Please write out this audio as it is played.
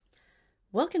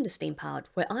Welcome to STEAM Powered,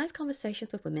 where I have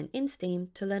conversations with women in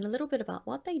STEAM to learn a little bit about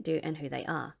what they do and who they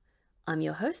are. I'm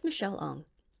your host, Michelle Ong.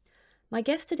 My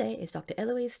guest today is Dr.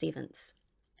 Heloise Stevance.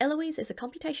 Heloise is a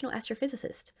computational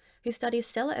astrophysicist who studies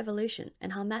stellar evolution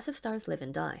and how massive stars live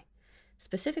and die,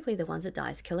 specifically the ones that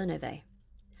die as Kilonovae.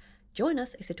 Join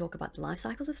us as we talk about the life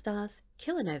cycles of stars,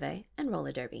 Kilonovae, and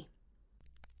roller derby.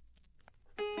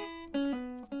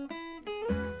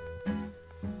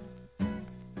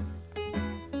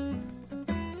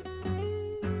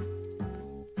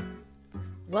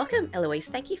 Welcome, Heloise.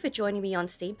 Thank you for joining me on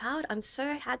STEAM Powered. I'm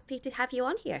so happy to have you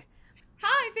on here.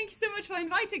 Hi, thank you so much for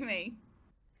inviting me.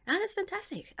 That's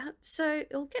fantastic. So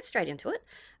we'll get straight into it.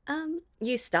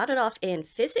 You started off in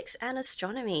physics and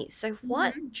astronomy. So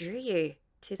what drew you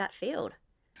to that field?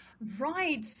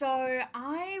 Right, so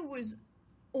I was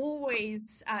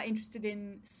always interested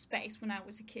in space when I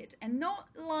was a kid, and not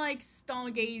like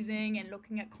stargazing and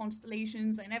looking at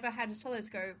constellations. I never had a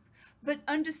telescope, but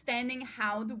understanding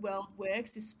how the world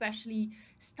works, especially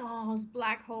stars,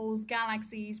 black holes,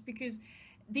 galaxies, because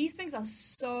these things are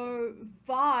so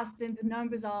vast and the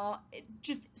numbers are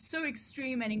just so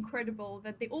extreme and incredible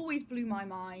that they always blew my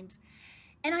mind.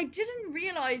 And I didn't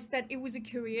realize that it was a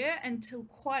career until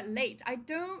quite late. I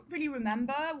don't really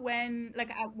remember when,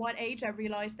 like, at what age I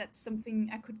realized that's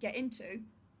something I could get into,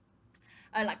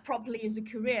 like, properly as a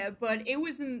career. But it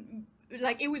wasn't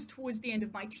like it was towards the end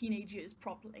of my teenage years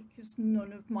properly, because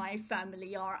none of my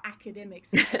family are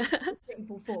academics in any shape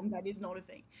or form. That is not a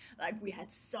thing. Like, we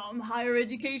had some higher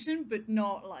education, but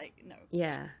not like, no.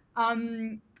 Yeah.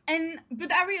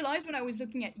 But I realized when I was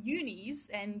looking at unis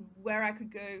and where I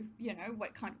could go,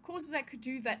 what kind of courses I could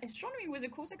do, that astronomy was a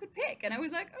course I could pick. And I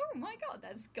was like, oh my God,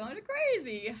 that's kind of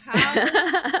crazy. How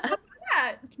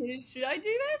that? Should I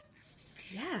do this?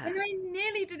 Yeah. And I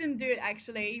nearly didn't do it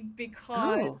actually, Oh,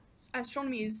 because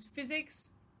astronomy is physics.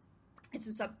 It's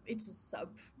a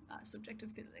sub subject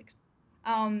of physics.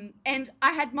 And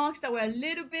I had marks that were a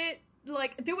little bit,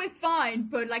 like, they were fine,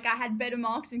 but like I had better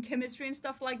marks in chemistry and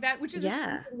stuff like that, which is a yeah.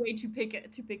 simple way to pick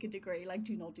a degree. Like,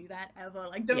 do not do that ever.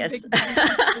 Like, don't Yes. pick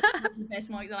the best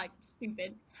mark. Like,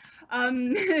 stupid. So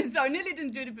I nearly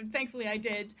didn't do it, but thankfully I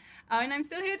did, and I'm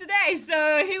still here today.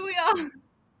 So here we are.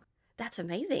 That's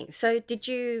amazing. So did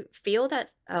you feel that,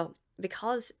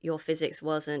 because your physics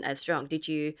wasn't as strong, did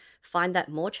you find that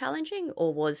more challenging,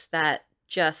 or was that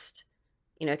just,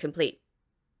 complete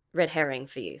red herring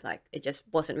for you? Like it just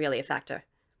wasn't really a factor?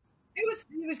 It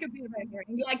was completely red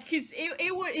herring. Like, because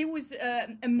it was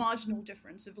a marginal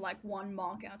difference of like 1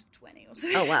 mark out of 20 or Oh,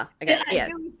 something. wow. Like, Okay. Yeah.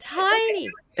 Tiny.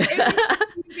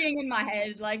 it was being in my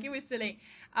head. Like, it was silly.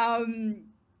 Um,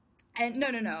 and no,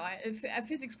 no, no.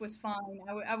 Physics was fine.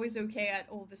 I was okay at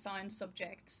all the science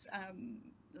subjects.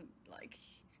 Like,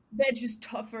 they're just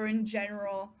tougher in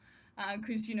general,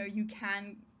 because you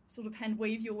can sort of hand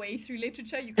wave your way through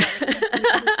literature. You can't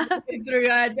really through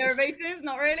derivations,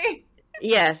 not really.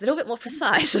 Yeah, it's a little bit more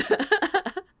precise. But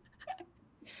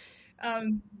no,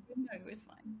 it was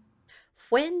fine.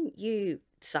 When you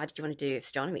decided you want to do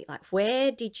astronomy, like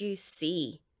where did you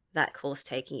see that course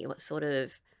taking you? What sort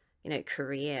of,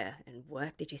 career and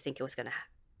work did you think it was going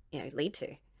to, lead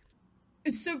to?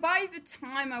 So by the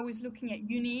time I was looking at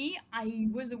uni, I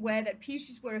was aware that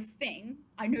PhDs were a thing.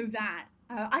 I know that.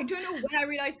 I don't know when I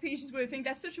realized PhDs were a thing.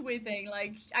 That's such a weird thing.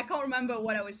 Like, I can't remember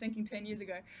what I was thinking 10 years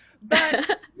ago.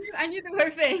 But I knew they were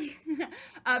a thing.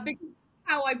 Because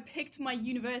how I picked my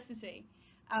university.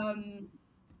 Um,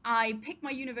 I picked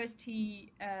my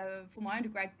university for my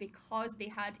undergrad because they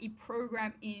had a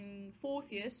program in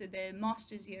fourth year, so the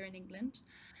master's year in England,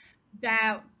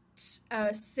 that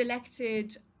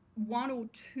selected one or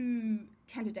two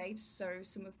candidates, so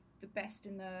some of the best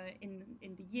in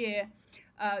the year,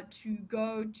 to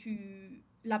go to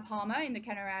La Palma in the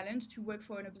Canary Islands to work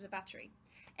for an observatory.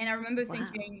 And I remember Wow,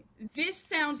 thinking, this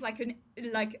sounds like a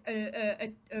that's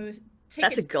a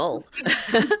ticket goal. to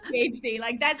PhD.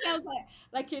 Like, that sounds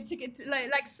like a ticket to,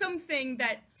 like something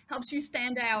that helps you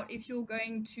stand out if you're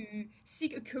going to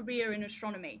seek a career in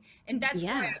astronomy. And that's why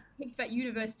Yeah. I picked that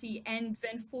university. And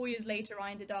then 4 years later,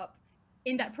 I ended up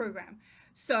in that program.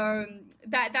 So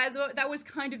that was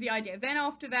kind of the idea. Then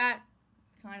after that,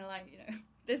 kind of like,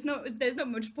 there's not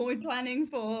much point planning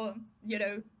for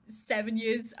 7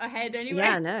 years ahead anyway.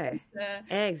 Yeah, no, uh,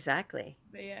 exactly.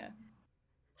 but yeah.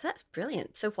 So that's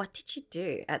brilliant. So what did you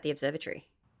do at the observatory?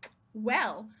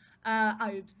 Well,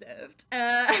 I observed.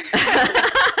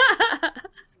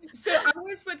 So I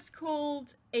was what's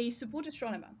called a support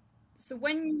astronomer. So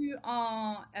when you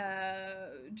are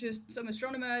just some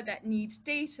astronomer that needs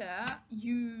data,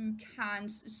 you can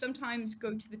sometimes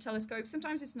go to the telescope.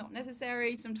 Sometimes it's not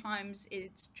necessary. Sometimes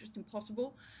it's just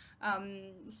impossible.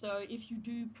 So if you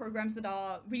do programs that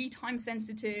are really time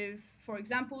sensitive, for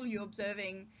example, you're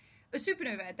observing a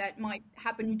supernova that might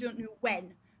happen, you don't know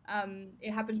when.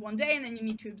 It happens one day and then you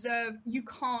need to observe. You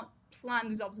can't plan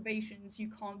those observations. You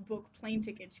can't book plane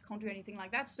tickets. You can't do anything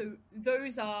like that. So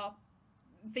those are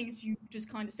things you just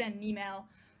kind of send an email.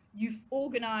 You've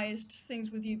organized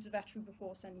things with the observatory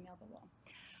before sending email, blah, blah.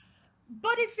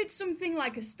 But if it's something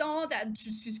like a star that's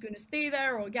just going to stay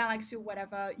there, or a galaxy or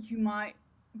whatever, you might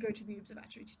go to the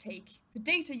observatory to take the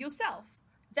data yourself.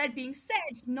 That being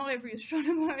said, not every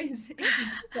astronomer is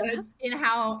expert in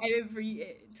how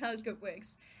every telescope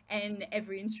works and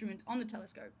every instrument on the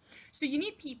telescope. So you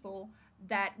need people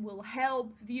that will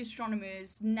help the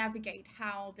astronomers navigate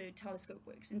how the telescope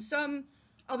works. In some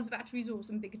observatories or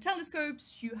some bigger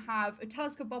telescopes, you have a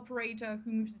telescope operator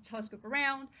who moves the telescope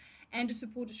around, and a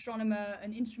support astronomer,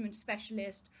 an instrument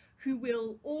specialist, who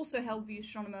will also help the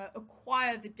astronomer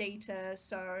acquire the data.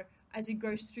 So as it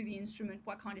goes through the instrument,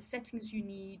 what kind of settings you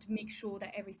need, make sure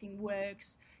that everything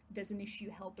works. If there's an issue,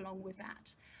 help along with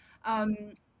that.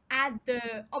 At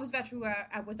the observatory where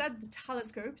I was at, the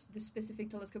telescopes, the specific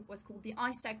telescope was called the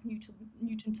Isaac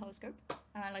Newton telescope,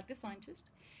 like the scientist.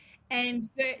 And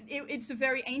it's a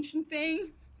very ancient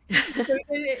thing.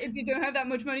 They don't have that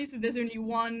much money, so there's only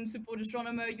one support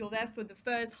astronomer. You're there for the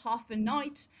first half a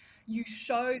night. You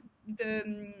show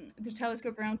the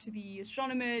telescope around to the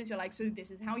astronomers. You're like, so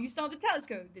this is how you start the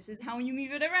telescope. This is how you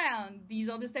move it around. These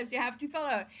are the steps you have to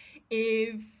follow.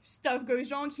 If stuff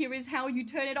goes wrong, here is how you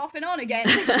turn it off and on again.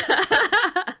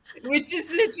 Which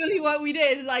is literally what we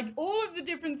did. Like, all of the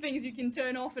different things you can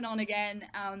turn off and on again,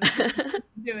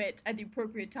 do it at the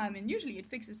appropriate time, and usually it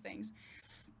fixes things.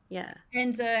 Yeah.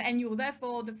 And you're there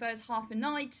for the first half a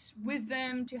night with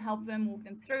them to help them walk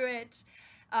them through it.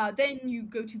 Then you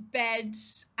go to bed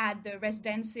at the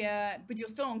residencia, but you're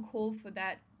still on call for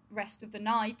that rest of the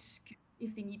night.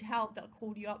 If they need help, they'll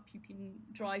call you up. You can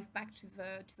drive back to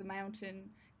the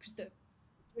mountain, because the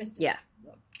rest is,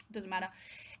 doesn't matter.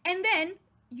 And then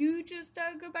you just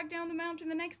go back down the mountain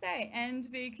the next day, and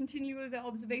they continue with their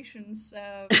observations,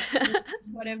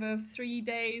 whatever, 3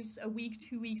 days, a week,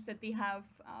 2 weeks that they have.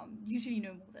 Usually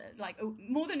no more than, like,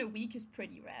 more than a week is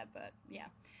pretty rare, but yeah.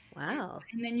 Wow.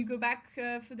 And then you go back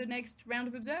for the next round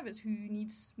of observers who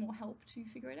needs more help to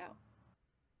figure it out.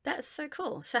 That's so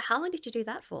cool. So how long did you do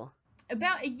that for?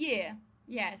 About a year.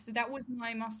 Yeah, so that was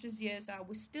my master's year. So I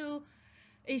was still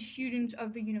a student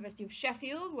of the University of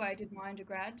Sheffield, where I did my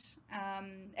undergrad,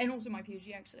 and also my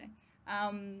PhD, actually.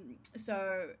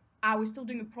 So I was still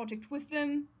doing a project with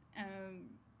them,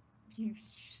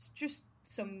 just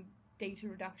some data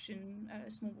reduction,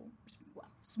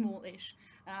 smallish.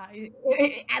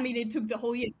 I mean, it took the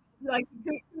whole year, like,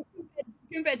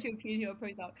 compared to a PhD or a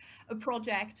postdoc, a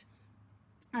project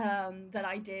that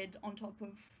I did on top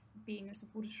of being a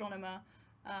support astronomer.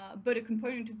 But a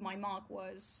component of my mark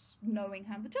was knowing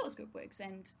how the telescope works,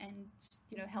 and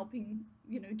helping,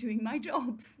 doing my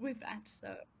job with that.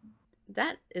 So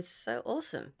that is so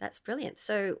awesome. That's brilliant.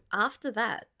 So after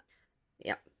that,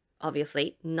 yeah,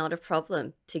 obviously not a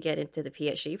problem to get into the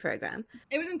PhD program.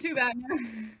 It wasn't too bad.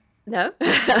 No.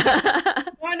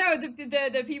 Oh no,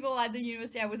 the people at the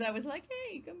university I was like,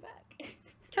 hey, come back.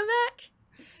 Come back.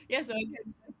 Yeah, so I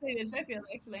stayed in Sheffield,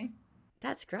 actually.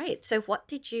 That's great. So what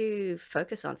did you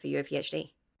focus on for your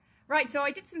PhD? Right, so I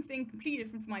did something completely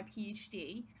different for my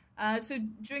PhD. So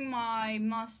during my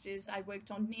master's, I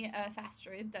worked on near-Earth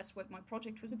asteroid. That's what my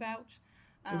project was about,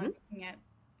 looking at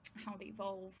how they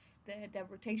evolve, their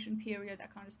rotation period,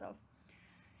 that kind of stuff.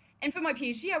 And for my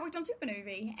PhD, I worked on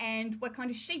supernovae and what kind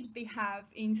of shapes they have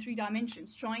in 3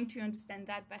 dimensions, trying to understand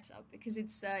that better, because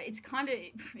it's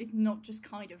not just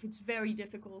kind of, it's very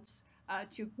difficult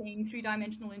to obtain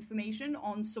 3-dimensional information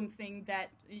on something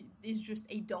that is just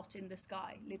a dot in the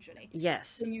sky, literally.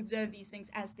 Yes. When you observe these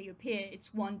things as they appear,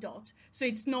 it's one dot. So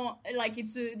it's not like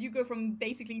you go from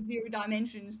basically 0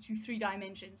 dimensions to 3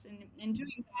 dimensions, and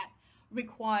doing that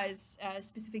requires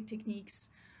specific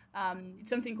techniques. It's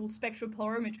something called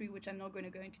spectropolarimetry, which I'm not going to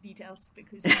go into details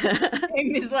because the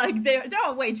name is like, there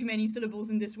are way too many syllables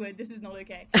in this word. This is not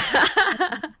okay.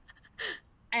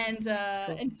 And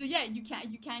so yeah, you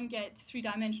can get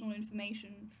 3-dimensional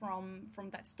information from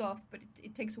that stuff, but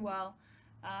it takes a while.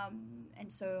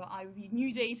 And so I reviewed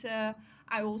new data.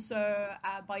 I also,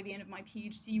 by the end of my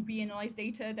PhD, reanalyzed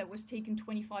data that was taken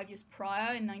 25 years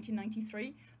prior in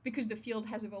 1993, because the field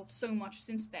has evolved so much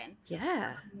since then.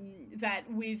 Yeah. That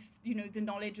with, you know, the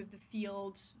knowledge of the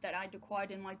field that I'd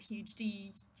acquired in my PhD,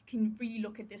 you can really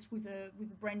look at this with a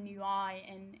brand new eye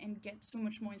and get so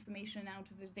much more information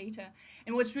out of this data.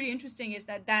 And what's really interesting is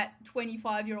that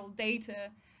 25-year-old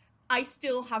data, I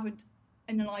still haven't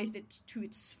analyzed it to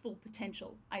its full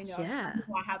potential. I know Yeah.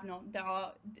 I have not. There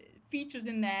are features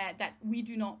in there that we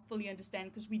do not fully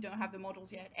understand because we don't have the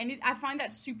models yet. And I find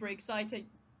that super exciting.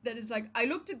 That is like, I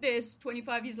looked at this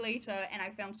 25 years later and I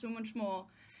found so much more.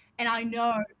 And I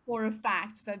know for a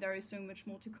fact that there is so much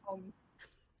more to come.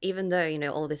 Even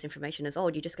though, all this information is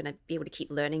old, you're just going to be able to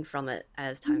keep learning from it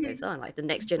as time goes Mhm. on. Like the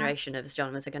next generation of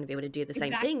astronomers are going to be able to do the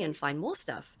same thing and Exactly. find more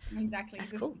stuff. Exactly.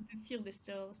 That's cool. The field is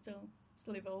still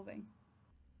evolving.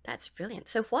 That's brilliant.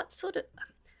 So what sort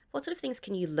of things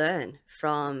can you learn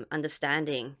from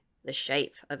understanding the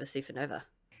shape of a supernova?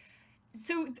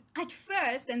 So at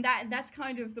first, and that's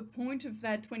kind of the point of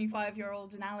that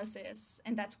 25-year-old analysis,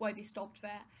 and that's why they stopped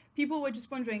there. People were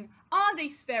just wondering, are they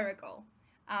spherical?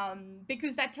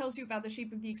 Because that tells you about the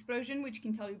shape of the explosion, which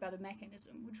can tell you about the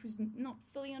mechanism, which was not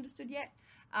fully understood yet.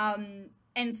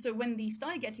 And so when they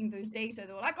started getting those data,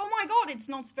 they were like, oh my God, it's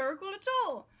not spherical at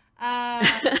all.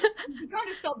 We kind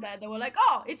of stopped there. They were like,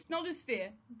 oh, it's not a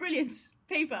sphere. Brilliant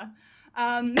paper.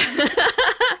 Um,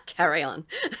 Carry on.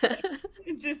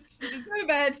 just go to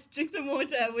bed, drink some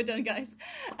water. We're done, guys.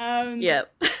 Um,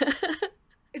 Yep.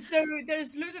 so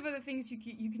there's loads of other things you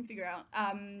can figure out.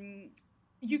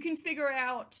 You can figure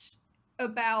out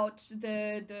about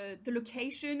the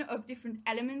location of different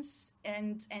elements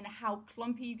and how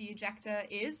clumpy the ejector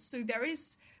is. So there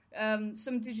is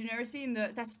some degeneracy in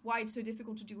the. That's why it's so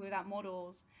difficult to do without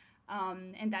models.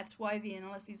 And that's why the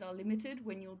analyses are limited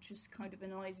when you're just kind of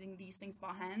analyzing these things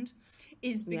by hand,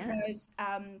 is Yeah. because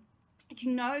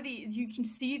you can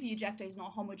see the ejector is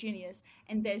not homogeneous,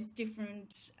 and there's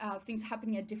different things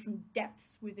happening at different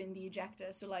depths within the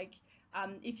ejector. So like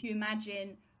if you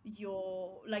imagine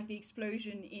the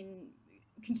explosion in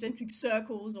concentric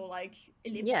circles or like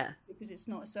ellipses, Yeah. because it's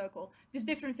not a circle, there's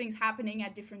different things happening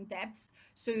at different depths.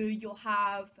 So you'll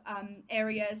have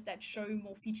areas that show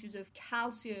more features of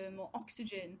calcium or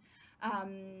oxygen,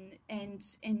 and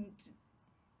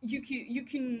you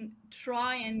can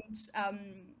try and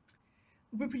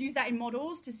reproduce that in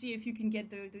models to see if you can get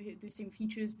the same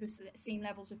features, the same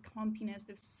levels of clumpiness,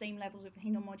 the same levels of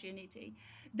inhomogeneity.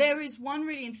 There is one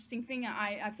really interesting thing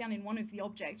I found in one of the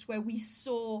objects where we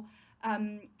saw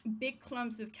big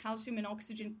clumps of calcium and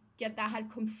oxygen that had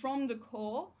come from the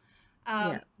core,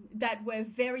 um, Yeah. that were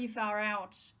very far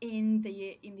out in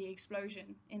the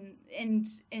explosion, and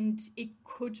it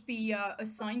could be a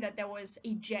sign that there was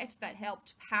a jet that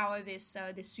helped power this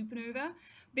supernova,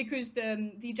 because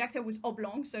the ejector was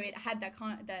oblong, so it had that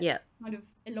kind Yeah. of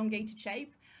elongated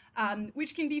shape,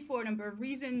 which can be for a number of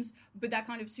reasons, but that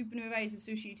kind of supernova is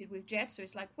associated with jets, so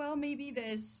it's like, well, maybe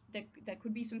there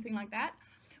could be something like that.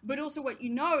 But also what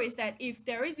you know is that if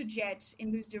there is a jet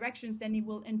in those directions, then it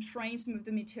will entrain some of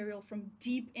the material from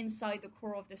deep inside the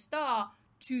core of the star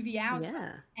to the outside.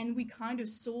 Yeah. And we kind of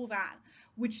saw that,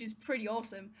 which is pretty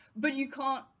awesome. But you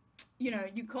can't be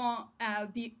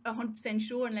 100%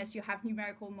 sure unless you have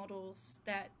numerical models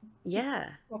that give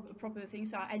Yeah. proper things.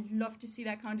 So I'd love to see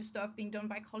that kind of stuff being done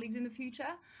by colleagues in the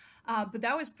future. But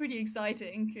that was pretty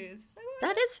exciting because it's like, oh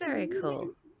That is very my God.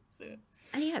 cool. So,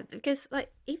 And yeah, because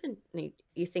like even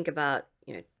you think about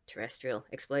terrestrial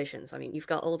explosions. I mean, you've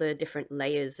got all the different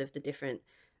layers of the different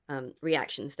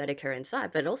reactions that occur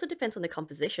inside, but it also depends on the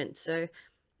composition. So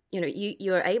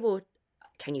you're able.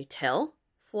 Can you tell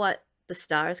what the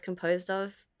star is composed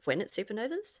of when it's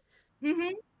supernovas?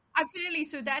 hmm absolutely.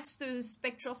 So that's the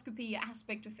spectroscopy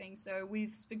aspect of things. So with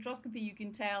spectroscopy, you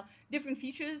can tell different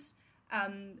features,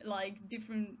 like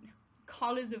different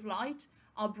colors of light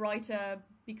are brighter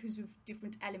because of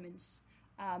different elements.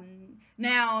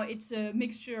 Now it's a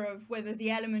mixture of whether the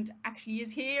element actually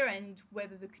is here and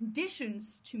whether the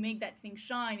conditions to make that thing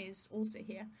shine is also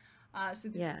here. So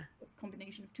this is Yeah. a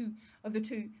combination of the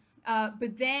two.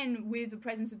 But then with the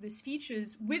presence of these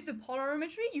features, with the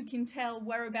polarimetry, you can tell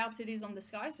whereabouts it is on the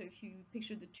sky. So if you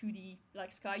picture the 2D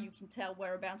like sky, you can tell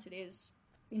whereabouts it is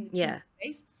in the 2D Yeah.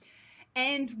 space.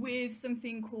 And with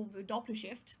something called the Doppler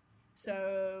shift,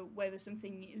 so whether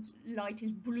light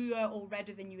is bluer or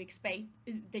redder than you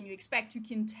expect, you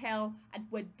can tell at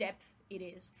what depth it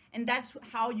is, and that's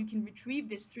how you can retrieve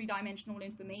this three-dimensional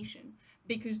information,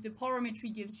 because the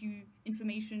polarimetry gives you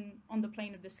information on the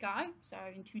plane of the sky, so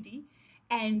in 2D,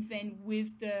 and then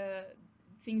with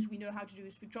things we know how to do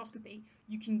with spectroscopy,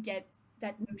 you can get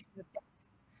that notion of depth,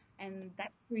 and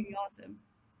that's really awesome.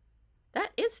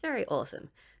 That is very awesome.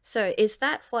 So, is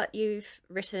that what you've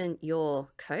written your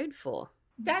code for?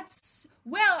 That's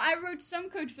well, I wrote some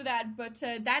code for that, but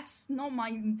that's not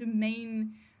the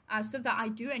main stuff that I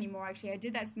do anymore. Actually, I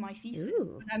did that for my thesis,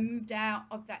 Ooh. but I moved out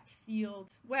of that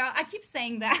field. Well, I keep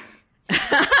saying that.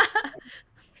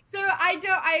 So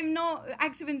I'm not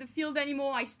active in the field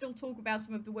anymore. I still talk about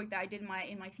some of the work that I did in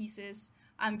my thesis.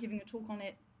 I'm giving a talk on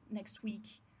it next week,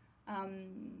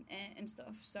 and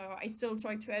stuff. So I still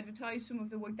try to advertise some of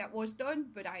the work that was done,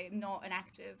 but I am not an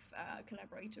active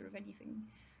collaborator of anything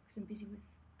because I'm busy with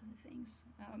other things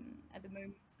at the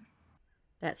moment.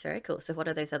 That's very cool. So, what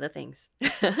are those other things?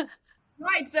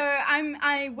 Right, so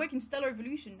I work in stellar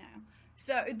evolution now.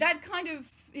 So that kind of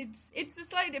it's a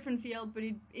slightly different field, but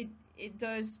it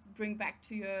does bring back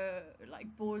to your like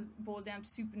boil down to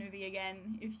supernovae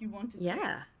again if you wanted to.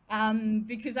 Yeah.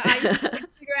 Because I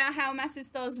figure out how massive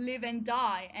stars live and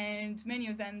die, and many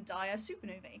of them die as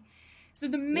supernovae. So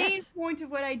the main Yes. point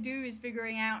of what I do is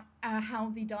figuring out how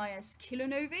they die as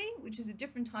kilonovae, which is a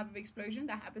different type of explosion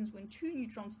that happens when two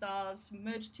neutron stars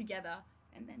merge together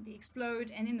and then they explode.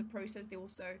 And in the process, they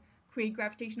also create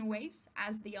gravitational waves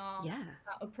as they are Yeah.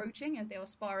 approaching, as they are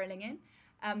spiraling in.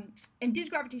 And these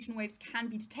gravitational waves can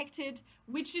be detected,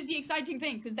 which is the exciting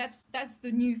thing because that's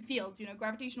the new field. You know,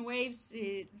 gravitational waves.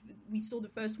 We saw the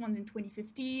first ones in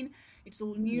 2015. It's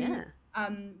all new. Yeah.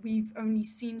 We've only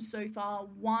seen so far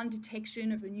one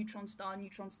detection of a neutron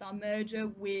star merger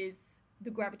with the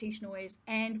gravitational waves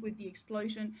and with the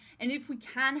explosion. And if we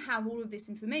can have all of this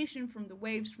information from the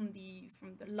waves, from the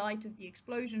light of the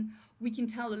explosion, we can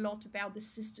tell a lot about the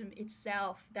system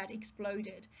itself that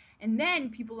exploded. And then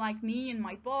people like me and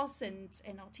my boss and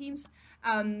our teams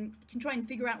can try and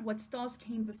figure out what stars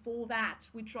came before that.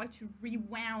 We try to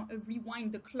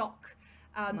rewind the clock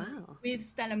Wow. with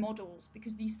stellar models,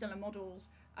 because these stellar models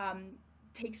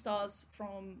take stars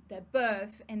from their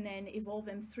birth and then evolve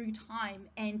them through time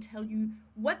and tell you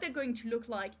what they're going to look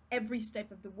like every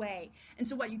step of the way. And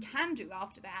so what you can do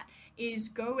after that is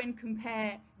go and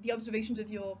compare the observations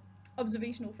of your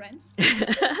observational friends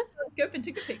telescope and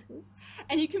took the pictures,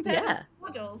 and you compare the Yeah.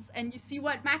 models and you see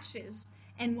what matches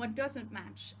and what doesn't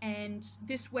match, and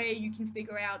this way you can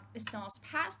figure out a star's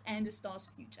past and a star's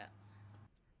future.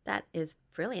 That is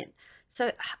brilliant.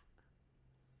 So,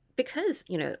 because,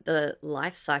 the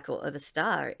life cycle of a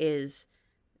star is,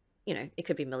 it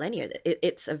could be millennia,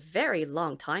 it's a very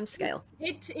long time scale.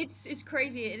 It's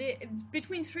crazy. It's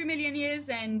between 3 million years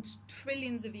and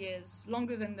trillions of years,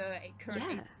 longer than the current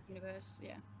age Yeah. of the universe.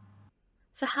 Yeah.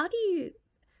 So, how do you,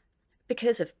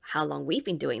 because of how long we've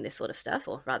been doing this sort of stuff,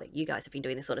 or rather, you guys have been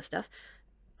doing this sort of stuff,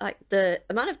 like the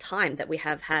amount of time that we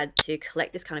have had to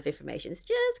collect this kind of information is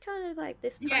just kind of like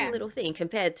this tiny Yeah. little thing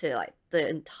compared to like the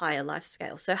entire life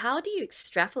scale. So, how do you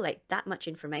extrapolate that much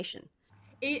information?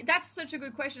 That's such a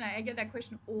good question. I get that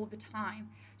question all the time.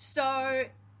 So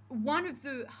one of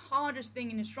the hardest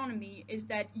thing in astronomy is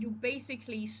that you're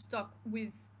basically stuck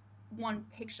with one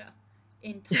picture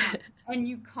in time, and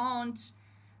you can't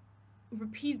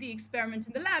repeat the experiment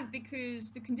in the lab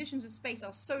because the conditions of space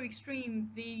are so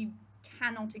extreme they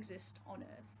cannot exist on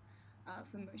Earth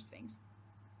for most things.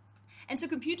 And so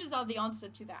computers are the answer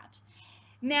to that.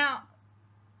 Now,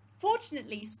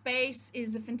 fortunately, space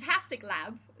is a fantastic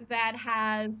lab that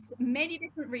has many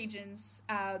different regions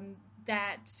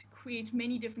that create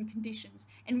many different conditions,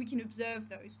 and we can observe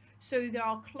those. So there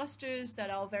are clusters that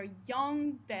are very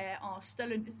young. There are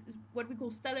what we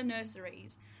call stellar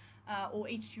nurseries, or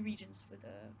H2 regions for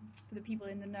the people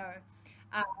in the know.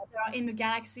 There are in the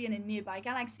galaxy and in nearby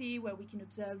galaxy where we can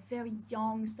observe very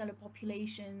young stellar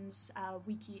populations.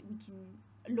 We can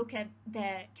look at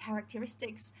their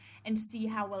characteristics and see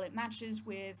how well it matches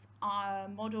with our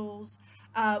models.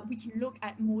 We can look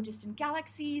at more distant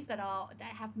galaxies that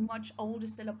have much older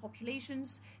stellar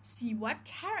populations, see what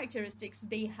characteristics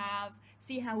they have,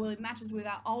 see how well it matches with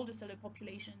our older stellar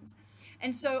populations.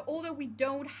 And so, although we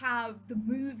don't have the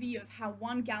movie of how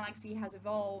one galaxy has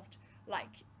evolved,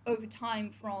 like over time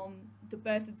from the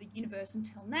birth of the universe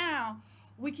until now,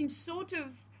 we can sort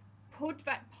of put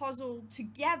that puzzle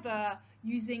together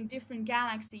using different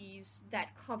galaxies that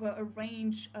cover a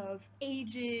range of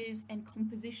ages and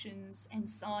compositions and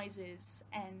sizes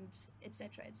and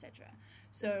etc etc.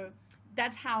 So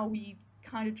that's how we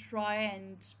kind of try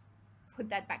and put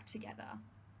that back together.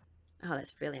 Oh,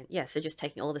 that's brilliant. Yeah, so just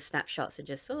taking all the snapshots and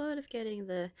just sort of getting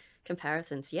the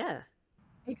comparisons. Yeah.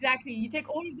 Exactly. You take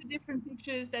all of the different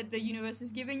pictures that the universe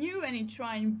is giving you and you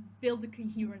try and build a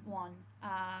coherent one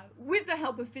with the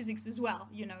help of physics as well.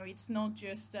 You know, it's not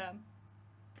just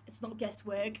it's not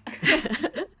guesswork.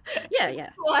 Yeah, yeah.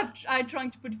 Well, I'm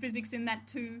trying to put physics in that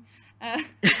too. Uh,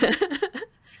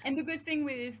 and the good thing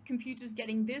with computers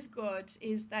getting this good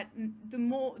is that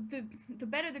the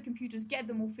better the computers get,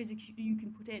 the more physics you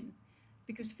can put in,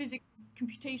 because physics is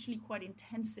computationally quite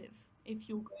intensive. If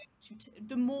you're going to,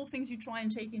 the more things you try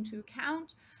and take into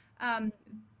account, um,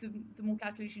 the more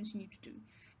calculations you need to do.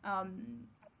 Um,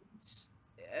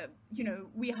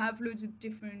 we have loads of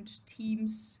different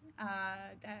teams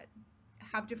that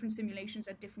have different simulations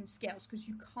at different scales, because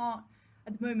you can't,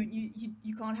 at the moment,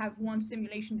 you can't have one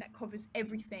simulation that covers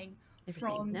everything,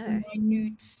 Everything. from the No.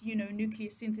 minute, nuclear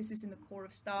synthesis in the core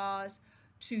of stars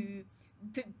to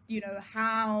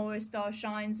how a star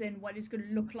shines and what it's going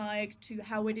to look like, to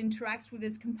how it interacts with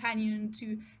its companion,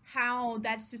 to how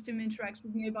that system interacts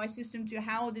with nearby system, to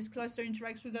how this cluster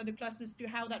interacts with other clusters, to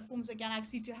how that forms a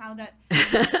galaxy, to how that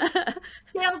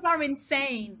scales are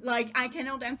insane. Like, I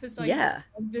cannot emphasize this. Yeah.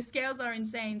 The scales are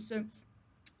insane. So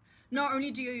not only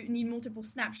do you need multiple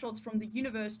snapshots from the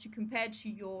universe to compare to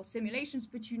your simulations,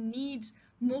 but you need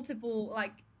multiple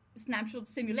like snapshot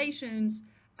simulations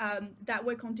that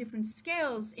work on different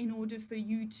scales in order for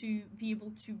you to be able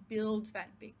to build that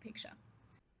big picture.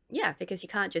 Yeah, because you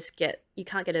can't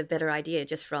get a better idea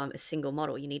just from a single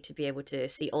model. You need to be able to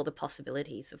see all the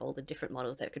possibilities of all the different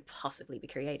models that could possibly be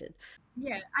created.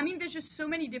 Yeah, I mean, there's just so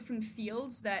many different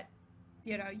fields that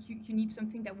you need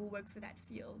something that will work for that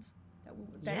field,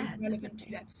 that is Yeah, relevant to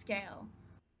definitely. that scale.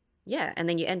 Yeah, and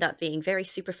then you end up being very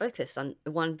super focused on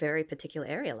one very particular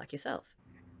area like yourself.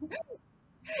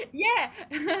 Yeah,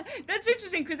 that's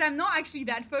interesting because I'm not actually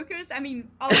that focused. I mean,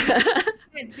 obviously,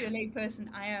 compared to a lay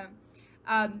person, I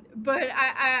am. But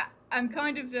I'm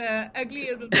kind of the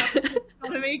ugly little duckling in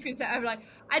astronomy, because I'm like,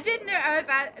 I did near Earth,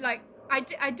 like,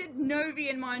 I did novae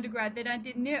in my undergrad, then I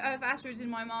did near Earth asteroids in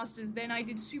my master's, then I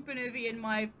did supernovae in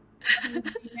my PhD.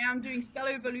 Now I'm doing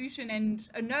stellar evolution and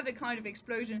another kind of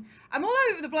explosion. I'm all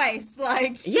over the place,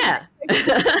 like, Yeah.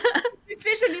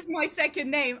 precision is my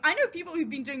second name. I know people who've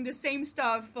been doing the same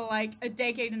stuff for like a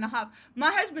decade and a half.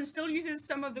 My husband still uses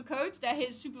some of the codes that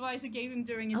his supervisor gave him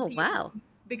during his Oh, PhD, wow.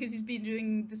 because he's been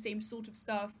doing the same sort of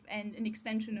stuff and an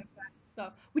extension of that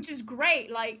stuff, which is great.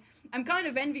 Like, I'm kind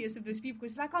of envious of those people,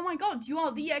 because it's like, oh my god, you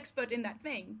are the expert in that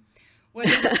thing. Well,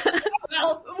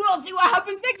 we'll see what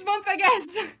happens next month, I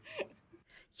guess.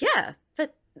 Yeah,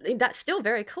 but that's still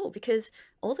very cool because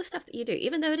all the stuff that you do,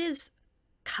 even though it is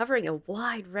covering a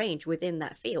wide range within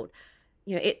that field,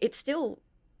 it still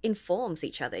informs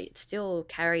each other. It still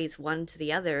carries one to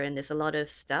the other, and there's a lot of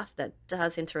stuff that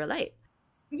does interrelate.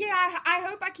 Yeah, I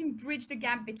hope I can bridge the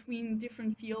gap between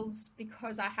different fields,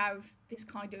 because I have this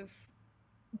kind of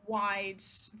wide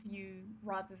view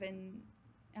rather than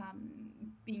um,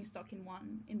 being stuck in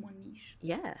one niche. So,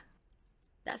 Yeah,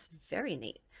 that's very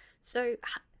neat. So,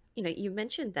 you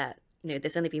mentioned that,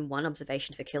 there's only been one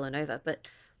observation for Kilonova, but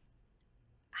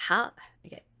how,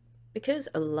 okay, because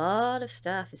a lot of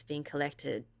stuff is being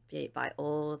collected by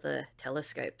all the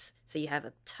telescopes, so you have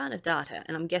a ton of data,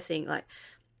 and I'm guessing, like,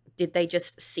 did they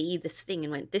just see this thing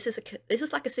and went, this is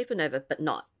like a supernova, but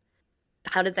not?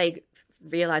 How did they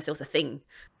realize there was a thing?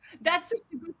 that's such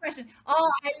a good question.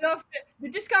 Oh, I love the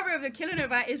discovery of the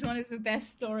Kilonovae is one of the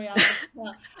best story I'll ever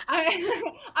tell.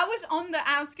 I was on the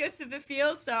outskirts of the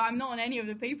field, so I'm not on any of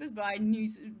the papers, but I knew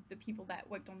the people that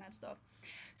worked on that stuff.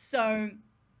 So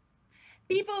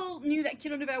people knew that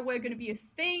Kilonovae were going to be a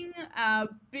thing.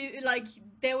 Like,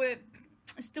 there were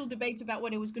still debates about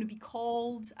what it was going to be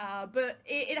called, but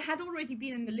it had already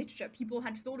been in the literature. People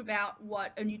had thought about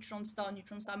what a neutron star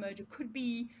merger could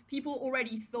be. People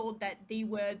already thought that they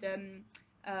were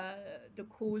the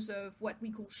cause of what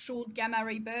we call short gamma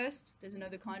ray burst. There's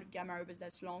another kind of gamma ray burst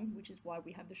that's long, which is why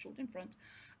we have the short in front.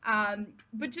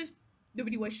 But just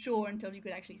nobody was sure until you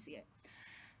could actually see it.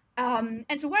 And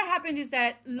so what happened is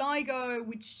that LIGO,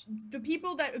 which the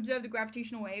people that observed the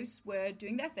gravitational waves were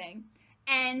doing their thing,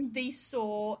 and they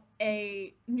saw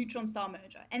a neutron star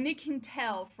merger. And they can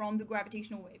tell from the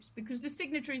gravitational waves, because the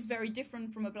signature is very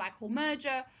different from a black hole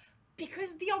merger,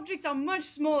 because the objects are much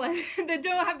smaller. They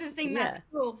don't have the same mass at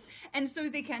all. And so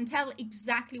they can tell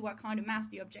exactly what kind of mass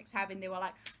the objects have. And they were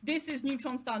like, this is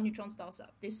neutron star stuff.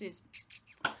 This is...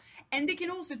 And they can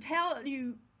also tell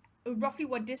you roughly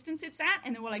what distance it's at,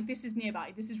 and they were like, this is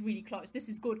nearby, this is really close, this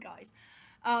is good, guys.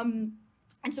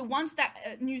 And so once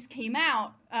that news came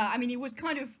out, I mean, it was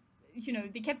kind of,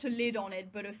 they kept a lid on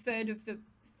it, but a third of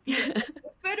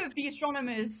the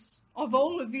astronomers, of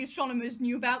all of the astronomers,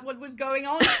 knew about what was going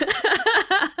on.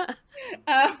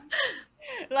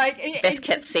 Best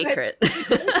kept secret.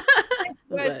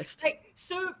 Worst. Like,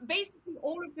 so basically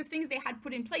all of the things they had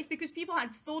put in place, because people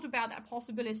had thought about that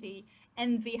possibility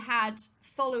and they had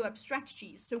follow-up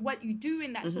strategies. So what you do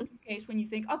in that Mm-hmm. sort of case, when you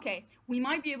think, okay, we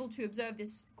might be able to observe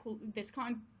this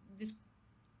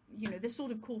this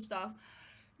sort of cool stuff,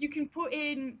 you can put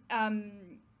in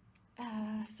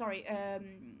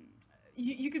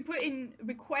you could put in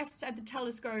requests at the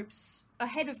telescopes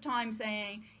ahead of time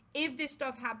saying, if this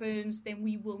stuff happens, then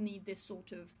we will need this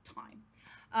sort of time.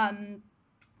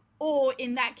 Or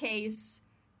in that case,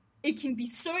 it can be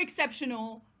so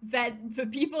exceptional that the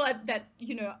people that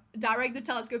direct the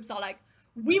telescopes are like,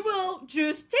 we will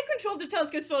just take control of the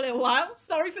telescopes for a little while.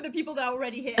 Sorry for the people that are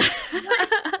already here.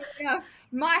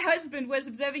 My husband was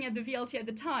observing at the VLT at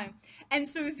the time, and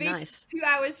so they Nice. took 2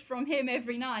 hours from him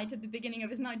every night at the beginning of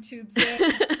his night to observe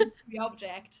the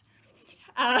object.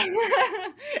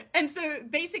 And so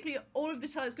basically all of the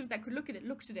telescopes that could look at it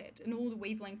looked at it, and all the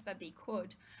wavelengths that they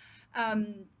could.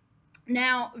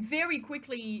 Now, very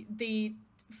quickly, they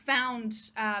found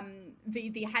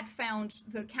they had found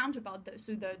the counterpart,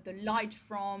 so the light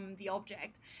from the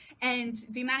object, and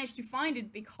they managed to find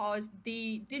it because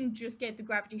they didn't just get the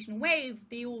gravitational wave,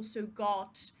 they also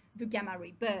got the gamma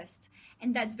ray burst.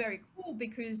 And that's very cool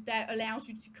because that allows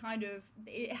you to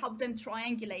it helped them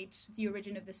triangulate the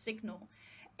origin of the signal.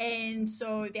 And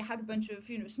so they had a bunch of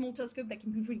small telescope that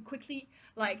can move really quickly,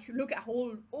 like look at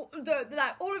all of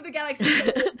the galaxies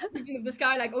of the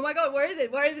sky, like, oh my god, where is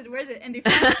it, and they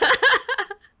found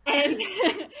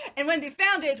it. And when they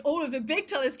found it, all of the big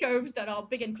telescopes that are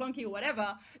big and clunky or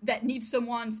whatever, that need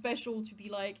someone special to be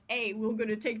like, hey, we're going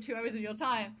to take 2 hours of your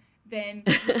time, then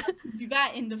do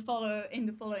that in the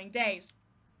following days.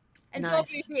 And so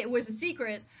obviously it was a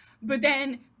secret, but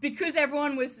then because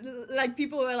everyone was like,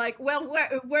 people were like, well,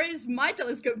 where is my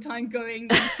telescope time going?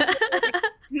 Like,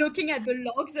 looking at the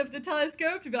logs of the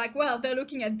telescope to be like, well, they're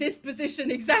looking at this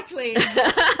position exactly. So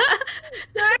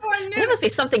everyone knew. There must be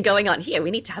something going on here.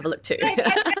 We need to have a look too.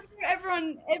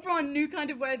 Everyone knew kind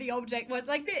of where the object was.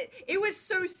 Like, it was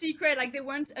so secret. Like, they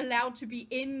weren't allowed to be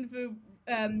in the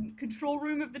control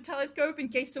room of the telescope in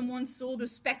case someone saw the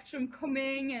spectrum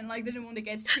coming and like they didn't want to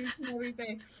get spooked and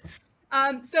everything.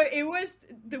 So it was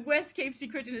the worst kept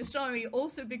secret in astronomy,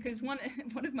 also because one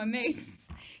of my mates,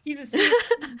 he's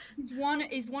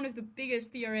one of the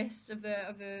biggest theorists of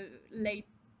the late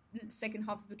second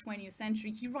half of the 20th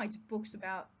century. He writes books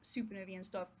about supernovae and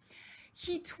stuff.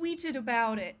 He tweeted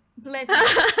about it, bless him.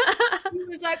 He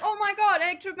was like, oh my god,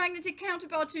 electromagnetic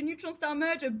counterpart to neutron star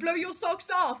merger, blow your socks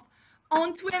off,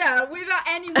 on Twitter without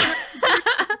anyone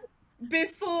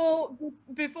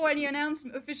before any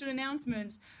official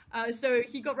announcements. So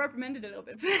he got reprimanded a little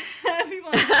bit.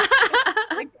 Everyone,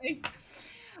 okay.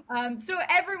 So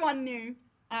everyone knew,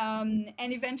 and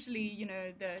eventually,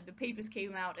 the papers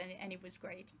came out, and it was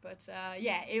great. But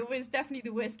yeah, it was definitely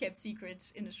the worst kept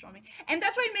secret in astronomy, and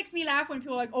that's why it makes me laugh when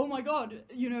people are like, "Oh my god,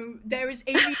 there is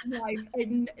alien life,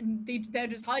 and they're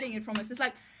just hiding it from us." It's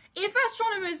like, if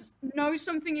astronomers know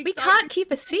something exciting, we can't keep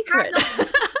a secret.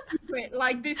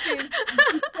 Like, this is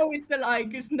always the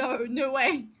there's no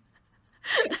way.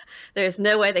 There's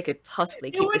no way they could possibly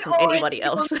keep this from anybody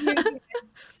else.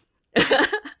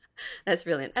 That's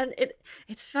brilliant. And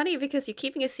it's funny because you're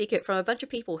keeping a secret from a bunch of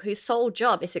people whose sole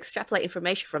job is to extrapolate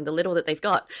information from the little that they've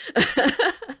got.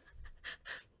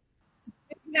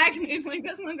 Exactly. It's like,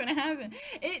 that's not going to happen.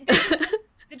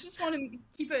 They just want to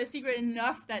keep it a secret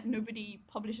enough that nobody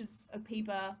publishes a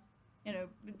paper, they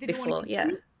don't want to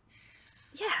get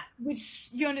yeah. Which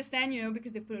you understand,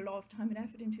 because they've put a lot of time and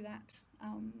effort into that.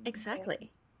 Exactly.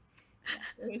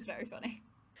 Yeah, it was very funny.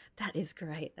 That is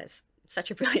great. That's such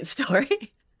a brilliant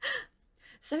story.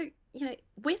 So,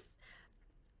 with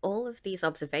all of these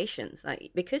observations,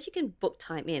 because you can book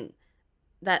time in,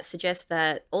 that suggests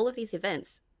that all of these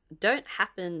events don't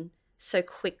happen so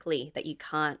quickly that you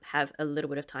can't have a little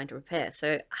bit of time to prepare.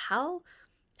 So how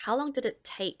long did it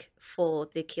take for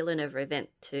the Kilonova event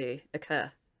to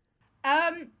occur?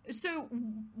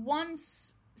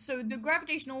 So the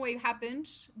gravitational wave happened,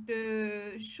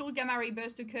 the short gamma ray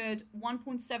burst occurred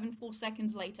 1.74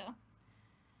 seconds later.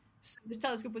 So the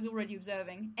telescope was already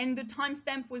observing, and the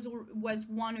timestamp was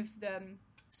one of the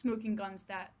smoking guns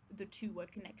that the two were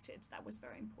connected. That was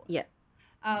very important. Yeah.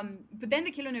 But then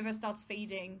the kilonova starts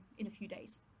fading in a few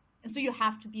days, and so you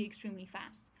have to be extremely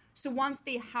fast. So once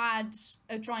they had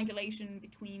a triangulation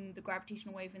between the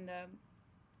gravitational wave and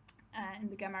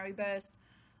the gamma ray burst,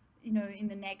 in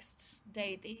the next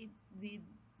day, they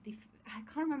I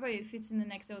can't remember if it's in the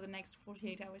next day or the next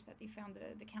 48 hours that they found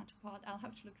the counterpart. I'll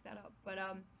have to look that up. But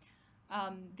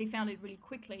they found it really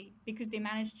quickly because they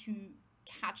managed to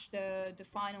catch the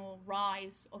final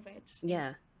rise of it.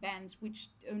 Yeah. Bands, which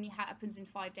only happens in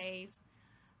 5 days.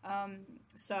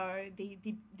 So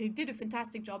they did a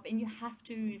fantastic job, and you have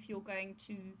to, if you're going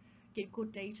to get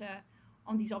good data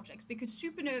on these objects, because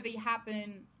supernovae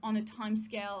happen on a time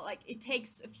scale. Like it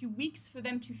takes a few weeks for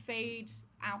them to fade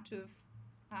out of.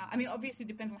 I mean, obviously, it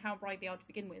depends on how bright they are to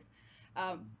begin with.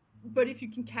 Um, but if you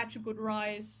can catch a good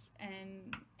rise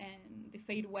and they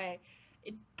fade away,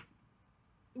 it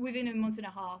within a month and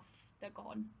a half they're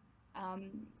gone.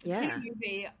 The Yeah.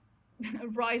 Kilonovae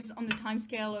rise on the time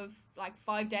scale of like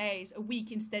 5 days, a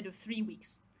week instead of 3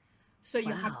 weeks. So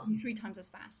you're Wow. happening three times as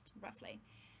fast, roughly.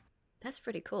 That's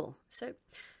pretty cool. So,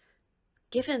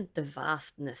 given the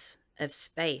vastness of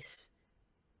space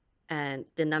and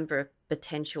the number of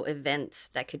potential events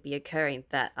that could be occurring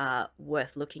that are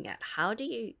worth looking at, how do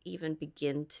you even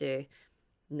begin to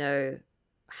know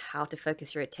how to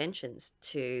focus your attentions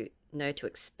to know to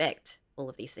expect all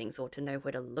of these things or to know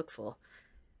where to look for?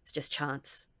 It's just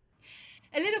chance.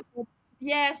 A little bit,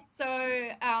 yes.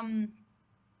 So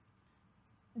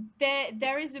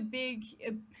there is a big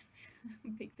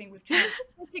thing with chance,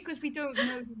 especially because we don't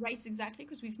know the rates exactly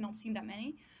because we've not seen that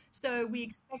many. So we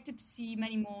expected to see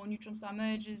many more neutron star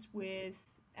mergers with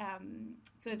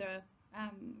further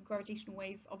gravitational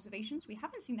wave observations. We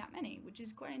haven't seen that many, which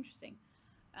is quite interesting.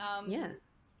 Yeah. Um,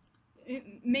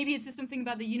 Maybe it's just something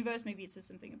about the universe. Maybe it's just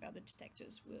something about the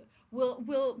detectors.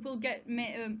 We'll get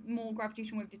more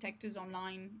gravitational wave detectors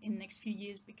online in the next few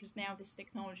years because now this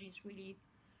technology is really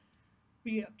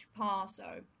up to par.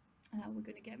 So we're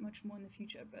going to get much more in the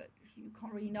future, but you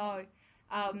can't really know.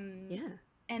 Um, Yeah.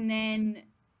 and then,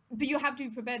 but you have to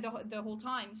be prepared the whole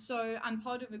time. So I'm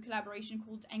part of a collaboration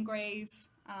called Engrave,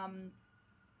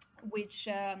 which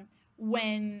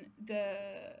when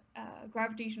the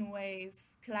gravitational wave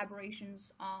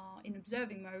collaborations are in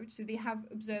observing mode, so they have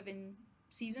observing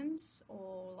seasons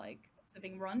or like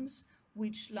observing runs,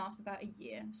 which last about a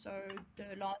year. So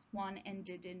the last one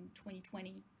ended in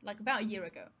 2020, like about a year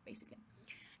ago, basically.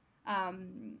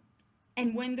 Um,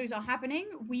 and when those are happening,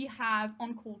 we have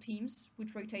on-call teams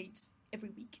which rotate every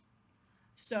week.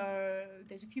 So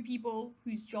there's a few people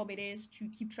whose job it is to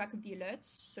keep track of the alerts.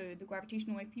 So the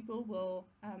gravitational wave people will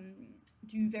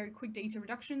do very quick data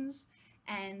reductions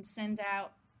and send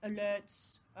out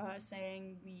alerts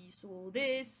saying we saw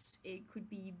this.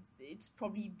 It's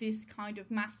probably this kind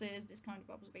of masses, this kind of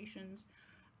observations,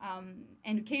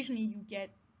 and occasionally you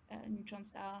get a neutron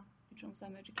star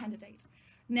merger candidate.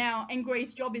 Now,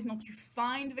 Engrave's job is not to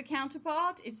find the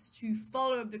counterpart; it's to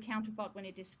follow up the counterpart when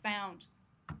it is found.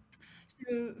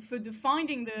 So for the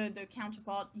finding the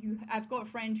counterpart, I've got a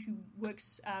friend who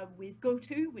works with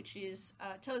GOTO, which is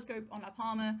a telescope on La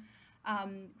Palma,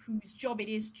 whose job it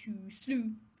is to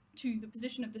slew to the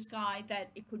position of the sky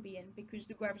that it could be in, because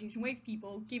the gravitational wave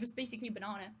people give us basically a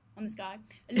banana on the sky,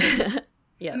 a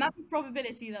Yeah. map of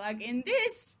probability that like in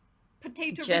this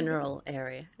potato red General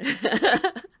area.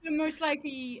 the most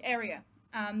likely area.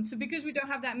 So because we don't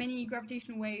have that many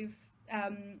gravitational wave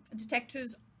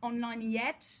detectors online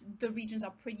yet, the regions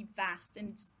are pretty vast,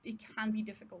 and it can be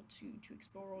difficult to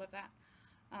explore all of that.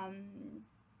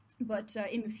 But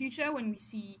in the future, when we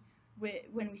see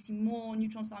more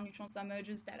neutron star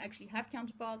mergers that actually have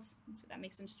counterparts, so that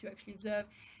makes sense to actually observe,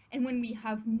 and when we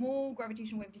have more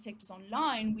gravitational wave detectors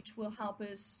online, which will help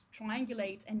us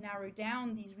triangulate and narrow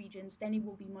down these regions, then it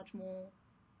will be much more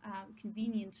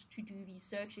convenient to do these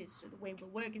searches. So the way it will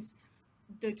work is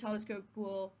the telescope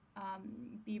will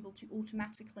be able to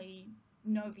automatically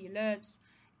know the alerts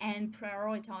and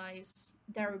prioritize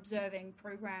their observing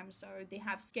programs. So they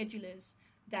have schedulers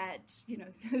that,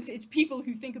 it's people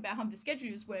who think about how the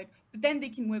schedulers work, but then they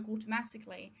can work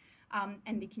automatically,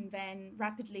 and they can then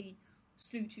rapidly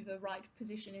slew to the right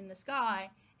position in the sky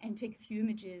and take a few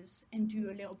images and do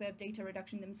a little bit of data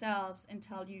reduction themselves and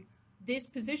tell you this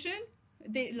position,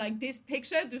 like this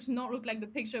picture does not look like the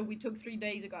picture we took 3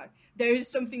 days ago. There is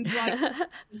something bright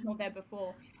was not there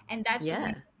before, and that's the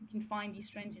way Yeah. you can find these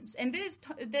transients. And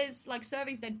there's like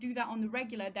surveys that do that on the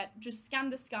regular, that just scan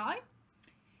the sky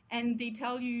and they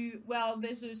tell you, well,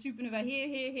 there's a supernova here,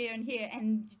 here, here, and here,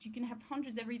 and you can have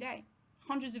hundreds every day,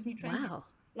 hundreds of new transients, Wow.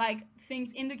 like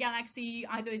things in the galaxy.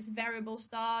 Either it's variable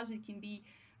stars, it can be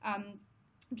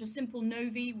just simple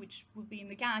novae, which would be in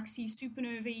the galaxy,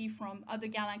 supernovae from other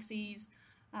galaxies,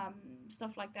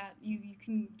 stuff like that. You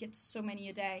can get so many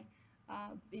a day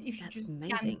if you That's just scan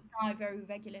the amazing. sky very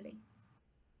regularly.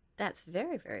 That's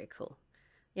very, very cool.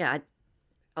 Yeah,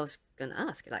 I was going to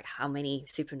ask, like, how many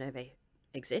supernovae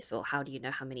exist, or how do you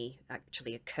know how many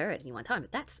actually occur at any one time?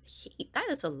 But that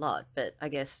is a lot, but I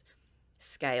guess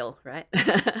scale, right?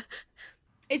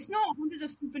 It's not hundreds of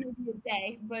supernovae a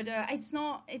day, but it's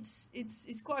not. It's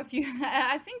quite a few.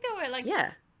 I think there were like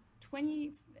Yeah.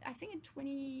 20. I think in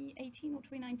 2018 or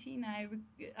 2019,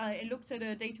 I looked at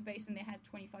a database and they had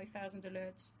 25,000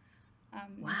 alerts in that,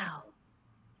 Wow,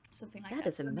 something like that that.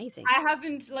 is So amazing. I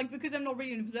haven't, like, because I'm not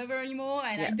really an observer anymore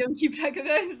and I Yeah. don't keep track of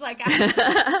those, like,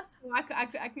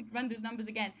 I could run those numbers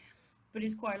again, but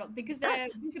it's quite a lot because they're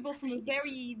visible That's from a heaps.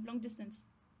 very long distance.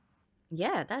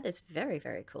 Yeah, that is very,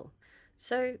 very cool.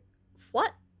 So,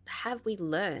 what have we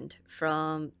learned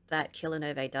from that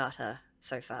Kilonovae data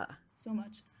so far? So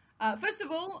much. First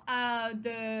of all,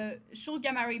 the short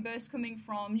gamma ray burst coming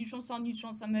from neutron star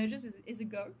mergers is a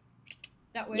go.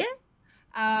 That Yeah,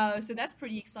 works. So that's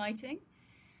pretty exciting.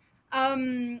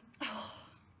 Oh,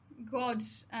 God,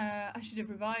 I should have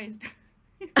revised.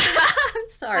 I'm um,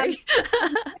 sorry.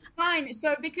 it's fine.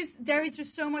 So because there is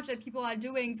just so much that people are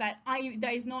doing that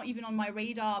is not even on my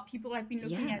radar. People have been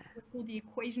looking Yeah, at what's called the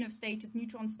equation of state of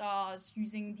neutron stars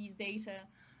using these data.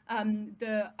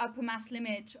 The upper mass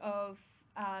limit of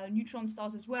neutron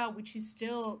stars as well, which is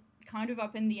still kind of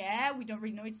up in the air. We don't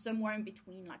really know. It's somewhere in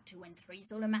between like 2 and 3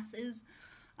 solar masses.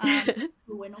 But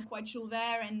we're not quite sure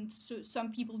there. And so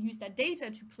some people use that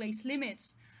data to place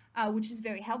limits, which is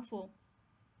very helpful.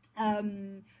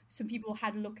 Some people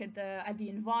had a look at the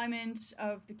environment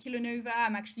of the kilonova.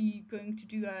 I'm actually going to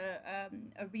do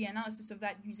a reanalysis of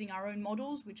that using our own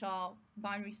models, which are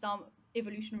binary star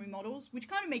evolutionary models, which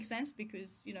kind of makes sense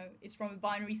because it's from a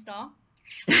binary star.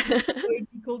 So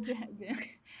it'd be cool to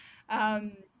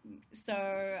um,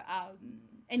 so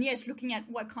and yes, looking at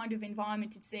what kind of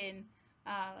environment it's in,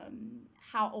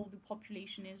 how old the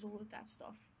population is, all of that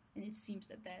stuff. And it seems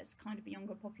that there's kind of a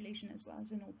younger population as well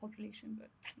as an old population, but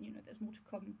there's more to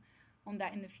come on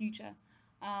that in the future.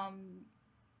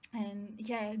 And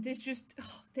yeah, this just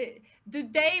the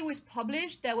day it was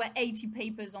published, there were 80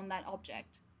 papers on that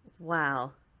object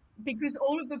wow. because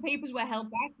all of the papers were held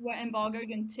back, were embargoed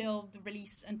until the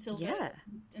release, Yeah,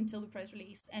 until the press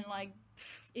release, and like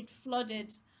it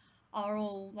flooded our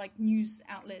all like news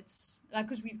outlets, like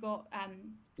because we've got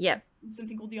yep,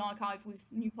 something called the archive with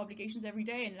new publications every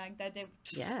day, and like that they've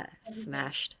yeah, everything.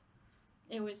 smashed.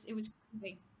 It was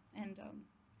crazy and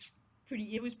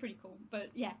it was pretty cool.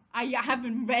 But yeah, I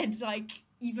haven't read like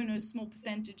even a small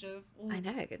percentage of all I of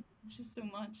it. know. It's just so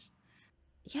much.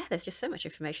 Yeah, there's just so much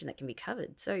information that can be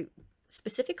covered. So,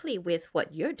 specifically with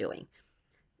what you're doing,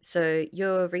 so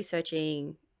you're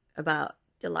researching about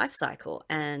the life cycle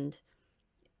and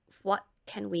what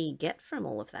can we get from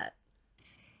all of that?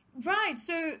 Right.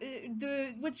 So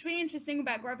the what's really interesting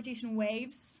about gravitational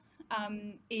waves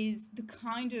is the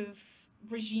kind of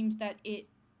regimes that it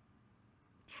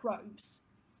probes.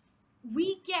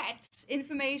 We get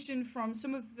information from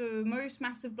some of the most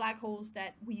massive black holes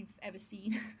that we've ever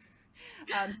seen.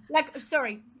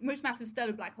 Most massive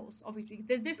stellar black holes. Obviously,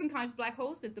 there's different kinds of black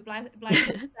holes. There's the black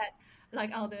holes that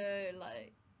like are the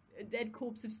like dead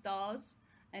corpse of stars,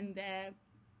 and they're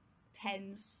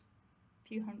tens,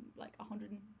 few hundred, like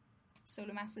 100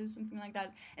 solar masses, something like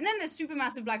that. And then there's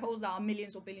supermassive black holes that are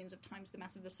millions or billions of times the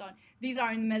mass of the sun. These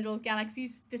are in the middle of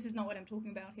galaxies. This is not what I'm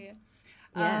talking about here.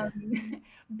 Yeah,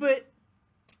 But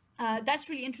that's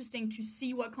really interesting to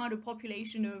see what kind of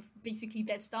population of basically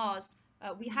dead stars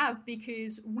we have,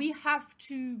 because we have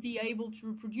to be able to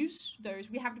reproduce those.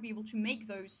 We have to be able to make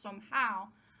those somehow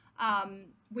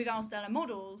with our stellar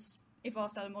models, if our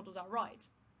stellar models are right,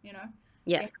 you know,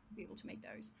 yeah, we have to be able to make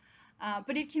those.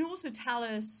 But it can also tell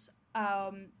us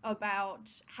about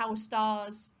how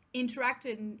stars interact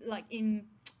in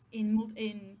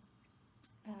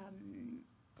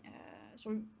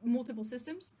sort of multiple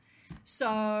systems.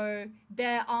 So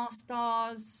there are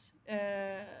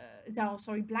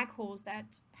black holes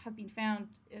that have been found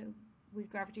with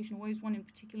gravitational waves. One in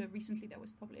particular recently that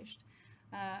was published.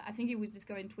 I think it was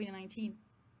discovered in 2019.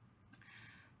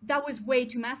 That was way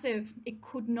too massive. It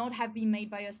could not have been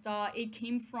made by a star. It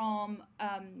came from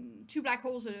two black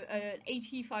holes,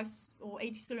 85 or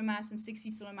 80 solar mass and 60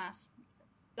 solar mass.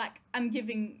 Like I'm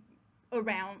giving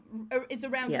around, it's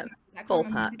around yeah. this massive. I can't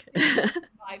remember.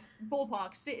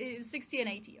 Ballpark. Ballpark 60 and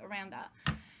 80 around that.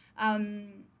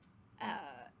 Um,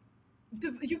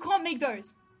 you can't make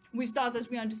those with stars as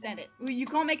we understand it. You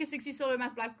can't make a 60 solar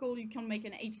mass black hole. You can't make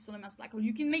an 80 solar mass black hole.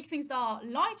 You can make things that are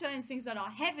lighter and things that are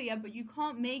heavier, but you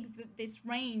can't make this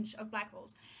range of black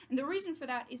holes. And the reason for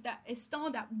that is that a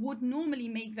star that would normally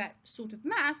make that sort of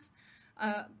mass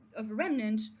of a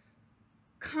remnant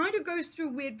kind of goes through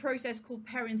a weird process called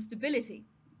peri-instability,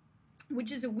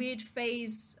 which is a weird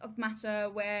phase of matter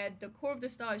where the core of the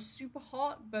star is super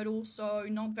hot, but also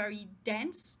not very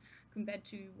dense compared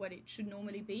to what it should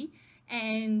normally be.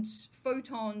 And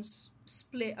photons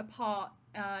split apart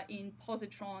in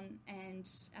positron and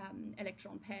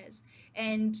electron pairs.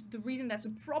 And the reason that's a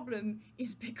problem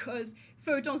is because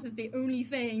photons is the only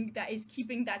thing that is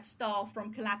keeping that star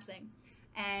from collapsing.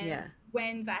 And Yeah.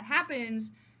 when that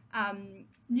happens,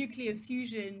 nuclear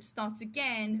fusion starts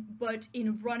again, but in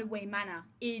a runaway manner.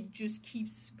 It just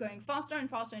keeps going faster and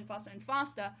faster and faster and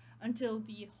faster until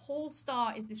the whole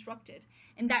star is disrupted.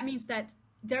 And that means that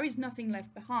there is nothing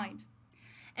left behind.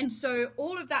 And so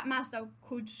all of that mass that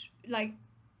could, like,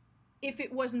 if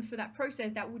it wasn't for that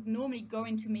process that would normally go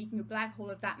into making a black hole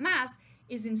of that mass,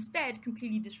 is instead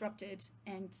completely disrupted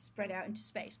and spread out into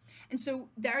space. And so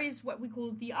there is what we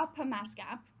call the upper mass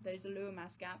gap. There's a lower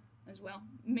mass gap as well.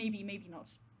 Maybe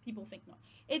not. People think not.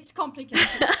 It's complicated.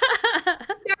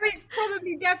 There is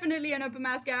probably definitely an upper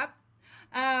mass gap.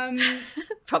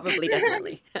 Probably,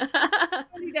 definitely.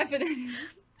 Definitely.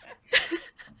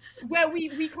 Where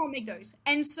we can't make those.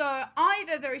 And so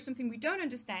either there is something we don't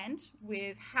understand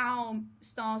with how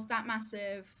stars that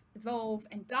massive evolve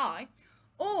and die,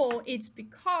 or it's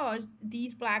because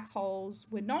these black holes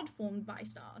were not formed by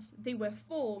stars. They were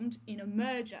formed in a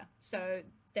merger. So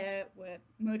there were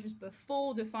mergers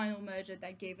before the final merger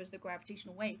that gave us the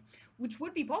gravitational wave, which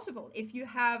would be possible if you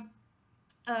have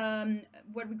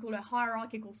what we call a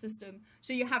hierarchical system.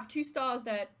 So you have two stars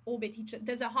that orbit each other.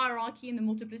 There's a hierarchy in the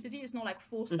multiplicity. It's not like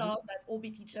four stars that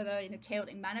orbit each other in a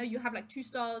chaotic manner. You have like two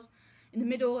stars in the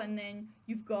middle, and then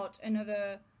you've got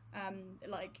another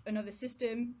another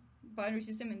system, binary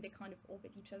system, and they kind of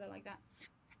orbit each other like that.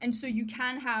 And so you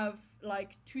can have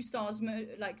like two stars,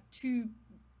 like two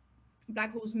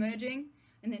black holes merging,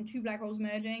 and then two black holes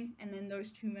merging, and then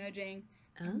those two merging.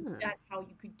 Ah. That's how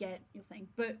you could get your thing.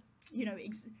 But you know,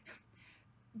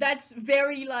 that's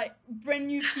very like brand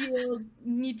new field.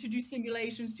 Need to do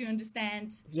simulations to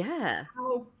understand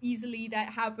how easily that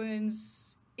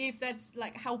happens, if that's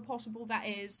like how possible that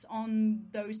is on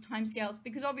those timescales.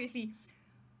 Because obviously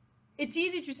it's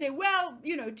easy to say, well,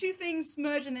 you know, two things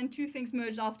merge and then two things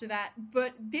merge after that,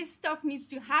 but this stuff needs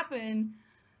to happen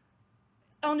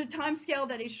on a time scale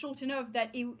that is short enough that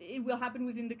it will happen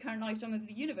within the current lifetime of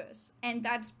the universe. And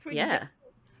that's pretty difficult.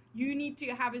 You need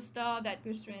to have a star that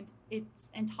goes through its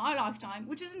entire lifetime,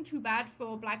 which isn't too bad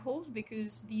for black holes,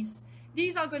 because these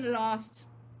are going to last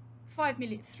 3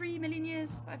 million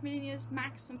years, 5 million years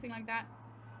max, something like that.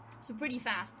 So pretty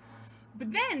fast.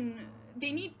 But then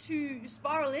they need to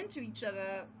spiral into each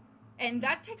other, and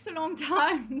that takes a long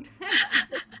time.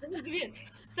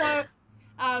 So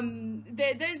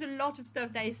there's a lot of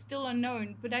stuff that is still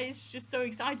unknown, but that is just so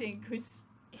exciting, because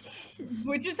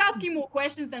we're just asking more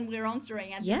questions than we're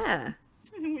answering. And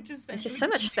which is it's just so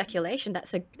much speculation.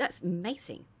 That's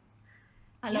amazing.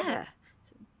 I love it.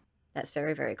 That's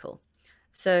very, very cool.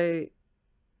 So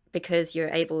because you're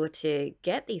able to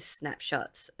get these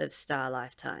snapshots of star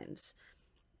lifetimes,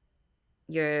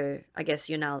 I guess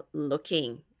you're now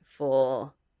looking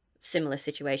for similar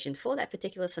situations for that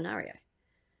particular scenario.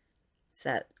 Is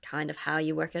that kind of how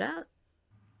you work it out?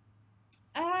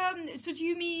 So do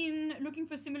you mean looking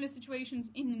for similar situations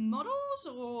in models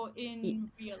or in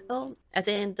real life? Well, as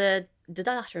in the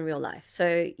data in real life.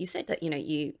 So you said that,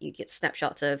 you get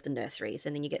snapshots of the nurseries,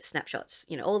 and then you get snapshots,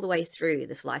 all the way through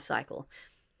this life cycle.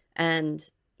 And,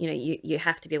 you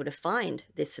have to be able to find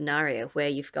this scenario where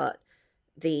you've got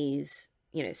these,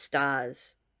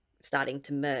 stars starting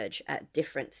to merge at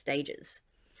different stages.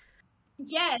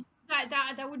 Yeah,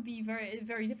 that would be very,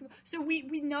 very difficult. So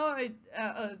we know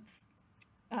of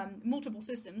multiple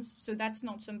systems, so that's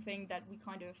not something that we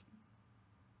kind of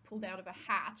pulled out of a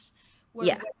hat.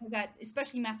 That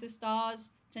especially massive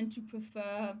stars tend to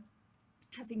prefer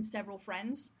having several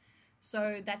friends,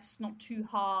 so that's not too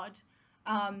hard.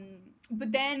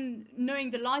 But then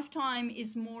knowing the lifetime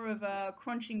is more of a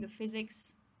crunching the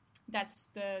physics. That's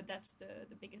the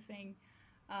bigger thing.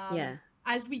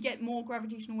 As we get more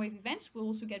gravitational wave events, we'll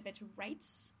also get better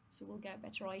rates, so we'll get a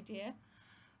better idea.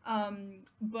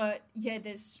 But yeah,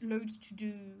 there's loads to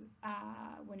do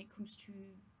when it comes to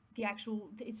the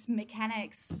its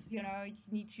mechanics. You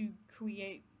need to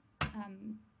create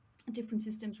different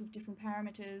systems with different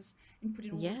parameters and put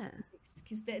in all physics,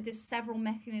 because there's several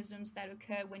mechanisms that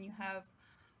occur when you have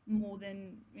more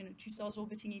than two stars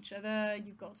orbiting each other.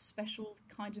 You've got special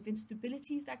kinds of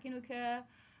instabilities that can occur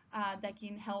that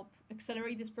can help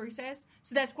accelerate this process.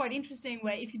 So that's quite interesting,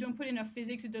 where if you don't put enough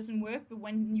physics, it doesn't work, but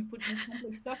when you put more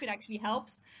complex stuff, it actually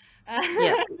helps.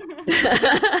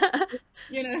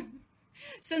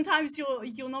 Sometimes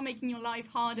you're not making your life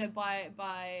harder by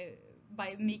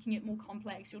making it more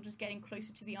complex. You're just getting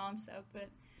closer to the answer. But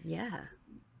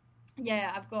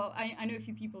Yeah, I know a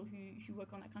few people who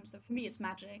work on that kind of stuff. For me, it's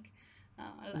magic.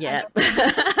 I Yeah. love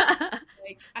it.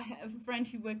 Like, I have a friend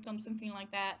who worked on something like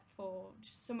that for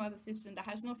just some other system that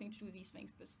has nothing to do with these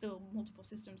things, but still multiple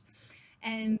systems.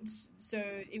 And so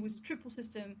it was a triple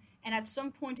system. And at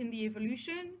some point in the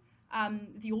evolution,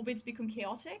 the orbits become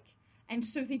chaotic, and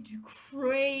so they do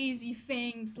crazy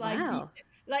things. Wow.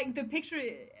 Like the picture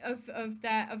of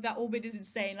that orbit is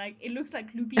insane. Like it looks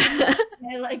like looping.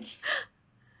 Yeah, like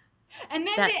and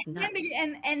then That's nuts.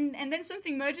 and then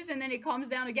something merges and then it calms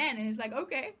down again and it's like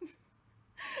okay.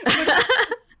 But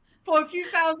for a few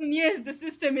thousand years, the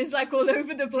system is like all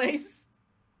over the place.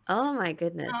 Oh my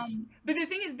goodness. But the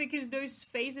thing is, because those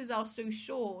phases are so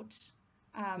short,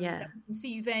 that Yeah. we can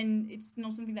see, then it's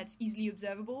not something that's easily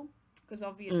observable. Because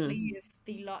obviously, Mm.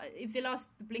 if they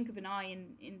last the blink of an eye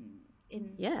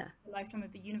in Yeah. the lifetime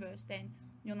of the universe, then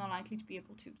you're not likely to be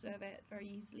able to observe it very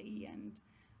easily and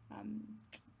um,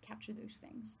 capture those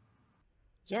things.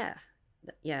 Yeah.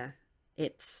 Yeah.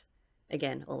 It's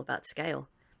again all about scale.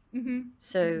 Mm-hmm.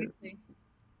 So, Exactly.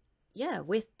 yeah,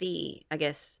 with the, I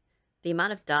guess, the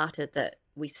amount of data that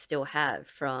we still have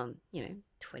from,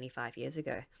 25 years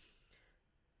ago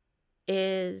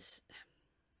is,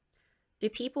 do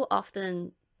people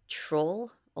often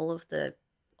trawl all of the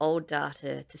old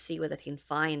data to see whether they can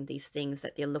find these things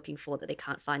that they're looking for that they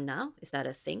can't find now? Is that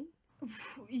a thing?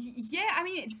 Yeah, I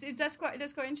mean it's that's quite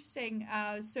interesting.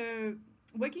 So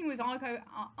working with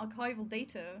archival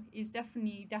data is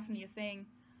definitely a thing.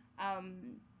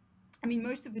 Um, I mean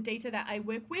most of the data that I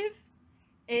work with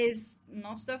is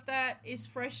not stuff that is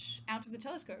fresh out of the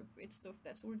telescope. It's stuff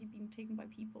that's already been taken by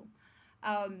people.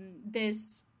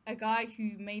 There's a guy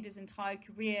who made his entire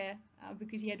career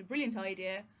because he had a brilliant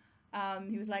idea.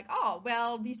 He was like, "Oh,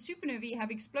 well, these supernovae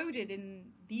have exploded in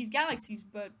these galaxies,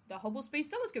 but the Hubble Space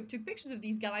Telescope took pictures of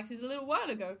these galaxies a little while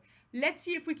ago. Let's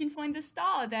see if we can find the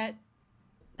star that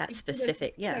That's exploded as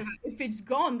specific. a Yeah. supernova. If it's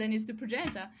gone, then it's the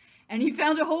progenitor." And he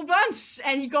found a whole bunch,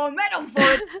 and he got a medal for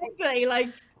it. Actually,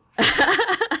 like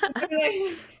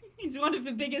he's one of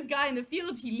the biggest guy in the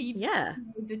field. He leads Yeah.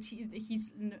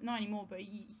 he's not anymore, but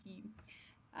he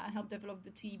helped develop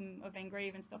the team of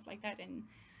Engrave and stuff like that. And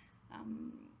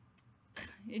um,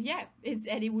 yeah,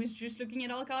 it was just looking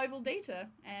at archival data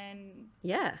and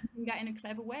Yeah. doing that in a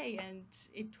clever way, and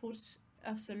it taught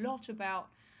us a lot about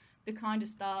the kind of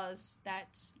stars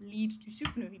that lead to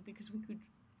supernovae because we could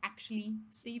actually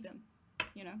see them,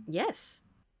 you know. Yes.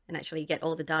 And actually get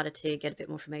all the data to get a bit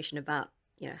more information about,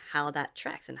 how that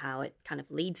tracks and how it kind of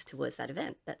leads towards that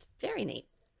event. That's very neat.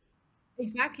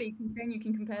 Exactly, because then you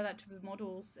can compare that to the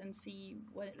models and see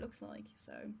what it looks like.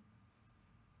 So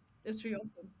it's really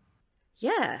awesome.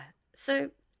 Yeah. So,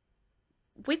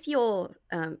 with your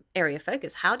area of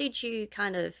focus, how did you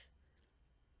kind of,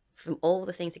 from all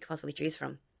the things you could possibly choose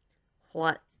from,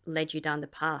 what led you down the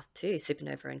path to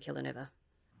supernova and kilonova?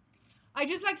 I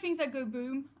just like things that go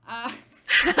boom.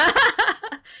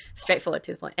 Straightforward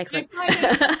to the point. I Excellent. kind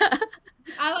of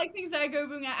I like things that go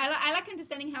boom. I like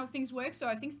understanding how things work. So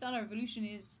I think stellar evolution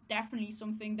is definitely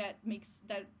something that makes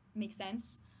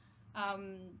sense.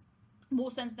 Um,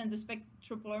 More sense than the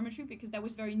spectropolarimetry because that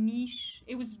was very niche.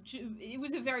 It was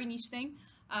a very niche thing.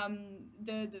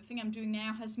 The thing I'm doing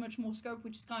now has much more scope,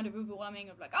 which is kind of overwhelming.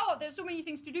 Of like, oh, there's so many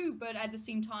things to do, but at the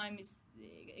same time,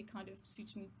 it kind of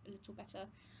suits me a little better.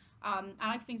 I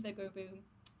like things that go boom,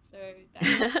 so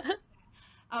that's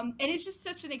and it's just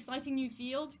such an exciting new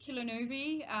field,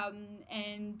 Kilonovae.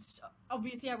 And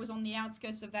obviously, I was on the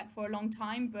outskirts of that for a long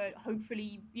time, but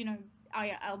hopefully,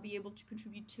 I'll be able to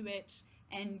contribute to it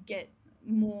and get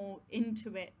more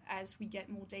into it as we get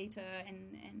more data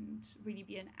and really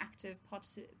be an active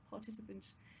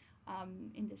participant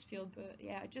in this field. But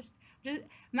yeah, just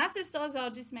massive stars are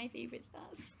just my favorite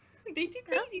stars. They do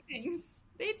crazy things.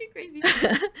 They do crazy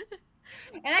things.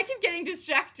 And I keep getting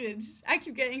distracted.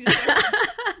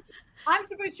 I'm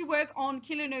supposed to work on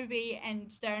Kilonovae and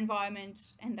their environment,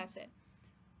 and that's it.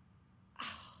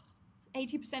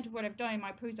 80% of what I've done in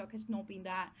my postdoc has not been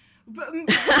that. But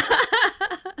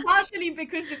partially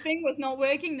because the thing was not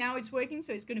working, now it's working,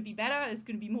 so it's going to be better. It's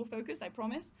going to be more focused, I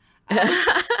promise. But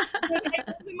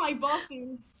also my boss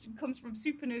comes from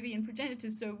supernovae and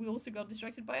progenitors, so we also got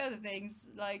distracted by other things.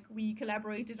 Like we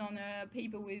collaborated on a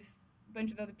paper with a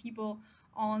bunch of other people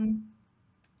on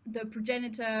the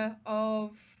progenitor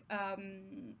of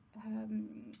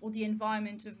or the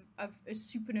environment of a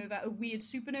supernova, a weird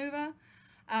supernova.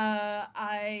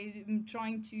 I'm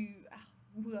trying to,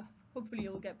 hopefully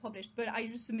it'll get published, but I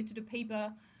just submitted a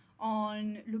paper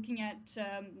on looking at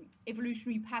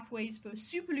evolutionary pathways for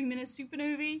superluminous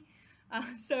supernovae.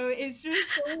 So it's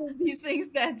just all of these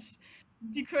things that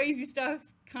do crazy stuff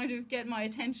kind of get my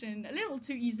attention a little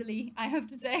too easily, I have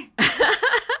to say.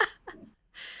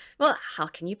 Well, how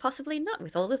can you possibly not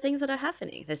with all the things that are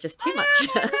happening? There's just too much. I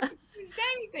know.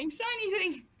 Shiny thing, shiny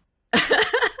thing.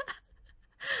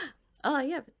 Oh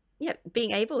yeah, yeah.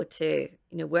 Being able to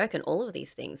work on all of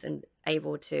these things and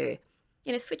able to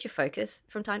switch your focus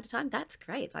from time to time. That's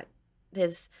great. Like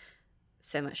there's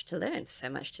so much to learn, so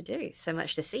much to do, so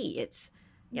much to see. It's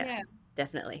yeah, Yeah.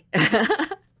 definitely.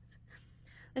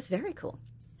 That's very cool.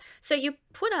 So you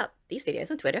put up these videos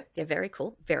on Twitter. They're very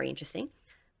cool, very interesting.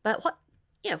 But what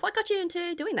got you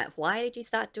into doing that? Why did you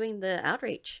start doing the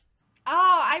outreach?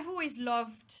 Oh, I've always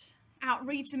loved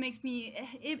outreach. It makes me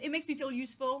feel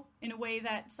useful in a way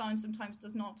that science sometimes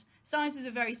does not. Science is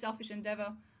a very selfish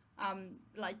endeavor,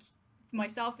 like for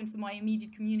myself and for my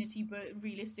immediate community. But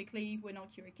realistically, we're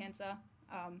not curing cancer.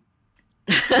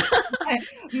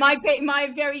 My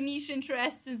very niche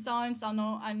interests in science are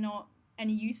not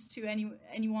any use to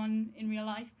anyone in real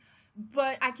life.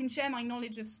 But I can share my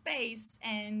knowledge of space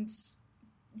and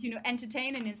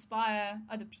entertain and inspire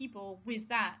other people with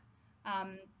that.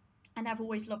 And I've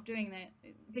always loved doing that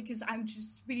because I'm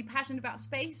just really passionate about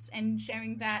space, and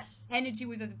sharing that energy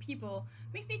with other people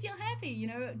makes me feel happy.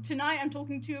 Tonight I'm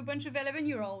talking to a bunch of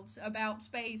 11-year-olds about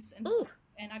space and Ooh, stuff,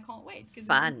 and I can't wait because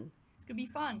fun. it's gonna be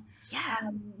fun. Yeah.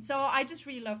 So I just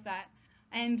really love that.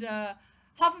 And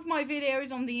half of my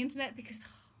videos on the internet, because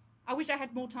I wish I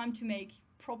had more time to make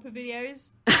proper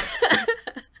videos.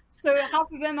 So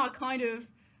half of them are kind of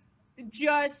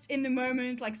just in the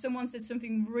moment, like someone said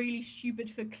something really stupid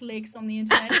for clicks on the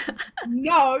internet.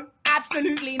 No,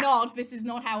 absolutely not. This is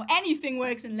not how anything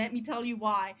works, and let me tell you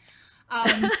why.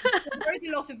 So there's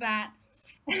a lot of that.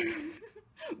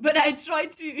 But I try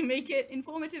to make it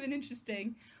informative and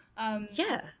interesting.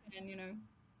 Yeah.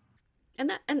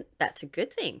 And And that's a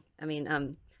good thing. I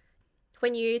mean,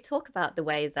 when you talk about the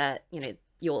way that,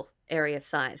 your area of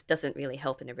science doesn't really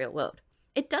help in the real world,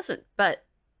 it doesn't, but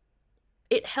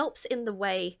it helps in the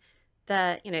way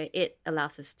that, it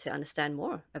allows us to understand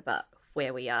more about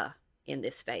where we are in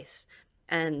this space.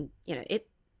 And,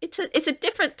 it's a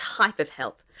different type of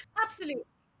help. absolutely.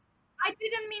 I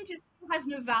didn't mean to say it has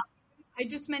no value. I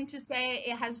just meant to say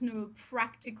it has no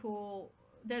practical.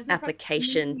 There's no practical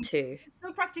Application needs. to, There's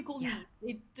no practical yeah,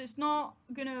 needs. It's not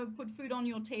gonna put food on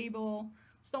your table.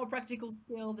 It's not a practical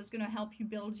skill that's gonna help you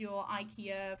build your IKEA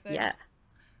yeah. furniture.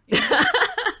 You know,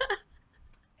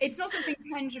 it's not something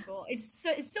tangible. It's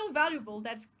still valuable.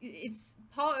 It's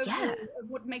part Yeah. of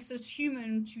what makes us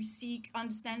human, to seek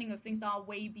understanding of things that are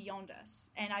way beyond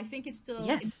us. And I think it's still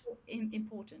Yes.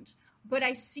 important. But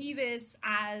I see this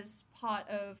as part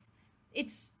of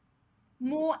it's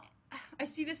more. I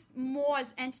see this more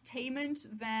as entertainment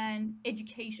than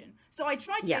education. So I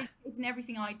try to Yeah. educate in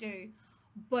everything I do,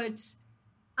 but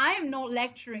I am not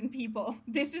lecturing people.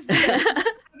 This is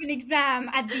an exam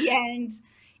at the end.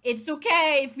 It's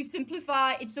okay if we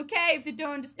simplify. It's okay if they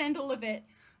don't understand all of it,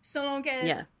 so long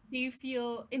Yeah. as you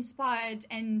feel inspired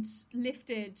and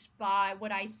lifted by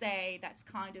what I say. That's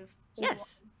kind of all I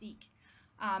Yes. seek.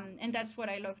 And that's what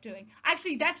I love doing.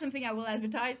 Actually, that's something I will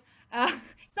advertise.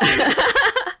 It's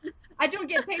not I don't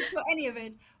get paid for any of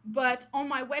it, but on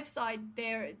my website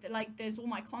there's all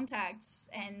my contacts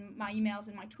and my emails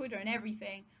and my Twitter and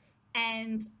everything.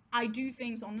 And I do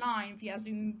things online via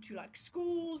Zoom to like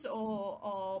schools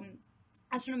or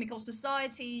astronomical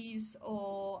societies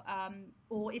or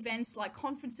events like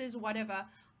conferences or whatever.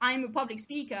 I'm a public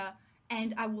speaker,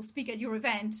 and I will speak at your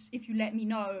event if you let me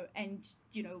know, and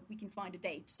we can find a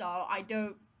date. So I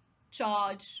don't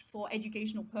charge for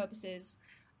educational purposes.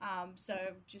 So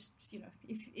just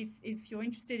if you're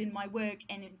interested in my work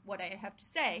and in what I have to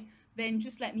say, then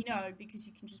just let me know, because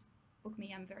you can just book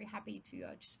me. I'm very happy to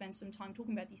spend some time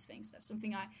talking about these things. That's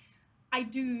something I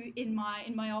do in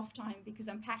my off time because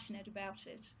I'm passionate about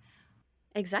it.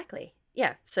 Exactly.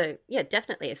 Yeah. So, yeah,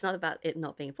 definitely. It's not about it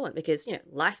not being important because,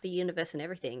 life, the universe, and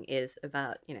everything is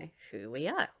about, who we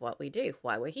are, what we do,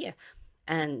 why we're here.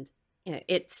 And,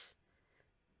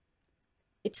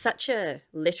 it's such a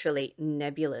literally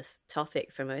nebulous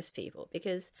topic for most people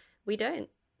because we don't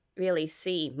really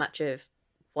see much of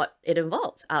what it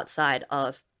involves outside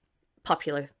of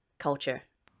popular culture.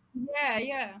 Yeah,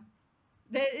 yeah.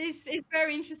 It's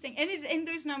very interesting, and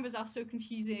those numbers are so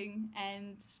confusing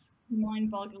and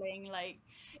mind-boggling. Like,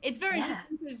 it's very Yeah.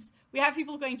 interesting because we have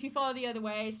people going too far the other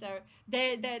way. So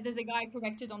there's a guy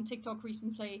corrected on TikTok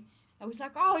recently. I was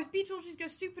like, oh, if Beetlejuice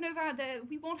goes supernova,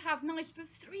 we won't have nights for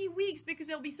 3 weeks because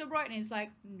it'll be so bright. And it's like,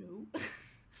 no.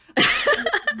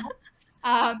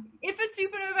 If a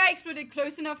supernova exploded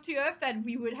close enough to Earth that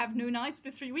we would have no nights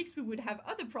for 3 weeks, we would have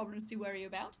other problems to worry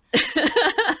about.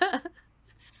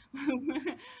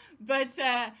 But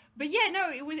yeah, no,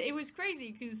 it was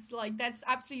crazy because like that's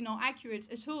absolutely not accurate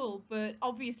at all. But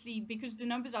obviously, because the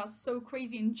numbers are so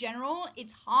crazy in general,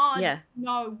 it's hard to Yeah.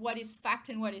 know what is fact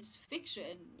and what is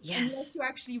fiction unless Yes. you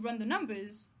actually run the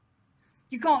numbers.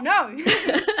 You can't know.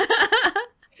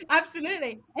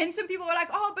 Absolutely. And some people are like,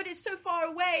 oh, but it's so far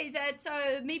away that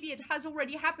maybe it has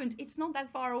already happened. It's not that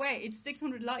far away. It's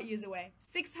 600 light years away.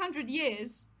 600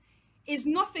 years is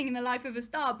nothing in the life of a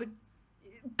star, but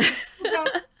people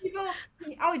don't, people,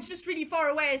 oh, it's just really far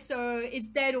away, so it's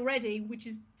dead already, which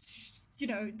is,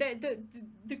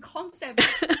 the concept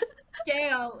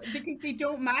scale, because they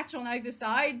don't match on either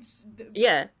side.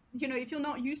 Yeah. If you're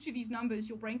not used to these numbers,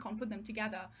 your brain can't put them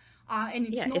together. And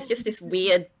it's Yeah, it's not just this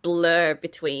weird blur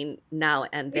between now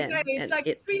and then, exactly. It's and like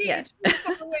it's yeah. it's really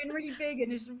far away and really big,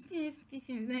 and it's and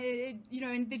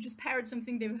they just parrot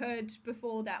something they've heard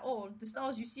before that. Oh, the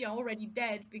stars you see are already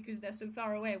dead because they're so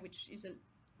far away, which is a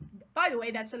by the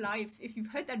way, that's a lie. If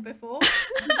you've heard that before,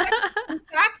 in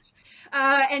fact,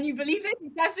 and you believe it,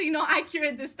 it's absolutely not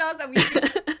accurate. The stars that we see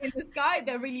in the sky,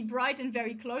 they're really bright and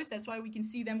very close. That's why we can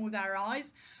see them with our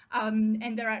eyes.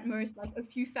 And they're at most like a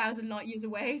few thousand light years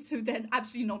away. So they're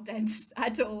absolutely not dead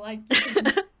at all. Like, you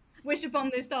can wish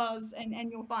upon the stars and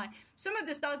you'll find. Some of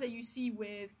the stars that you see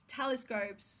with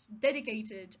telescopes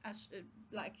dedicated as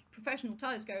like professional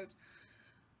telescopes,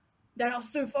 that are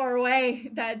so far away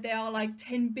that they are like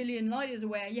 10 billion light years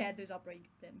away. Yeah, those are pretty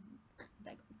them.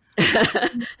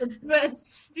 But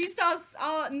these stars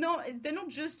are they're not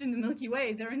just in the Milky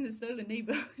Way, they're in the solar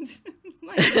neighborhood.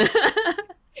 Like,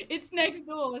 it's next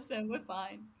door, so we're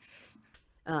fine.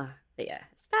 But yeah,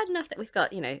 it's bad enough that we've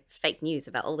got, fake news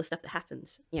about all the stuff that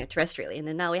happens, terrestrially, and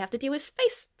then now we have to deal with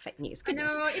space fake news. I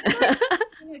Goodness. know, it's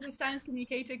like as a science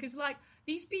communicator, because like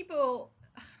these people,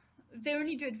 they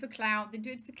only do it for clout, they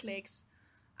do it for clicks,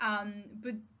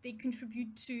 but they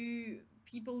contribute to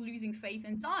people losing faith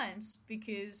in science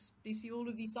because they see all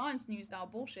of these science news that are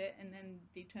bullshit, and then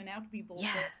they turn out to be bullshit.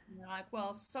 Yeah. And they're like,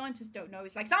 well, scientists don't know.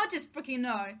 It's like, scientists freaking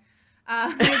know.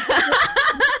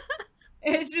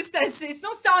 It's just that it's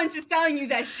not scientists telling you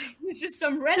that shit. It's just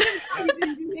some random guy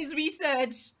doing his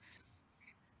research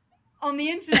on the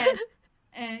internet.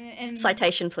 And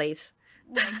Citation, please.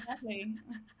 yeah, exactly.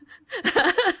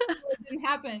 It didn't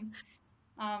happen.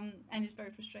 And it's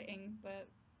very frustrating, but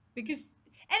because,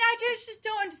 and I just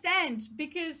don't understand,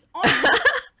 because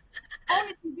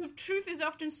honestly, the truth is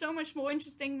often so much more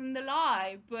interesting than the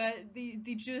lie, but they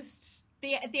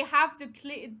have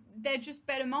they're just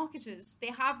better marketers. They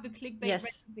have the clickbait Yes.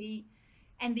 recipe,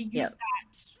 and they use Yep.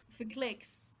 that for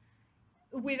clicks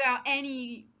without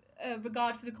any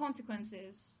regard for the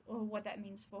consequences or what that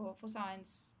means for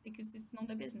science, because this is not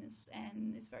their business,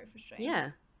 and it's very frustrating.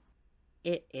 Yeah,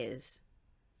 it is.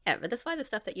 Yeah, but that's why the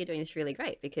stuff that you're doing is really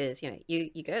great, because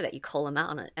you go there, you call them out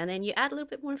on it, and then you add a little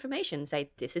bit more information. Say,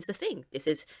 this is the thing, this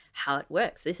is how it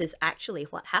works, this is actually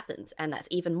what happens, and that's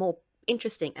even more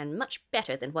interesting and much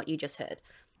better than what you just heard.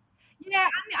 Yeah,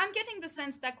 I'm getting the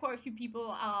sense that quite a few people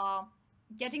are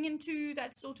getting into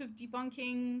that sort of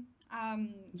debunking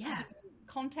Yeah.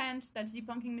 content, that's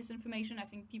debunking misinformation. I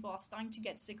think people are starting to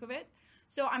get sick of it.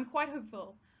 So I'm quite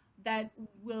hopeful that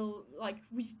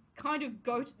we've kind of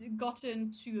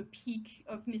gotten to a peak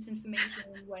of misinformation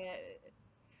where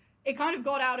it kind of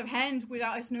got out of hand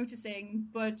without us noticing,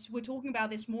 but we're talking about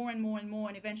this more and more and more,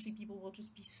 and eventually people will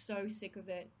just be so sick of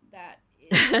it that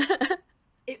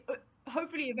it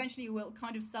hopefully eventually will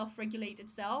kind of self-regulate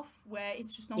itself, where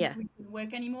it's just not Yeah. going to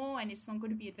work anymore, and it's not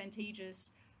going to be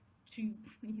advantageous to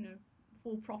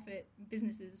for-profit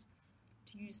businesses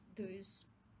to use those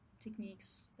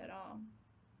techniques that are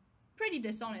pretty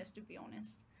dishonest, to be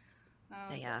honest.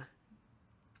 They are.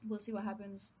 We'll see what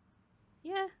happens.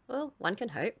 Yeah, well, one can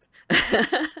hope.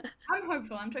 I'm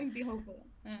hopeful. I'm trying to be hopeful.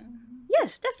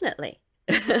 Yes, definitely.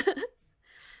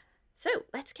 So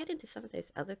let's get into some of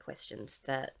those other questions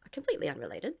that are completely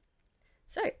unrelated.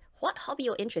 So, what hobby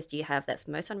or interest do you have that's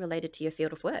most unrelated to your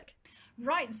field of work?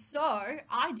 Right, so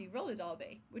I do roller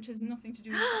derby, which has nothing to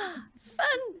do with science.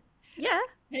 Fun! Yeah.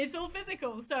 It's all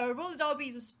physical. So roller derby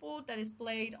is a sport that is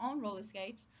played on roller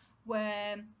skates,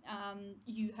 where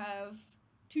you have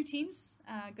two teams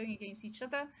going against each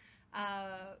other.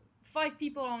 5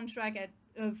 people are on track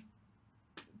of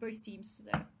both teams.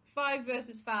 So 5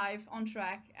 versus 5 on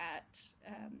track at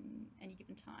any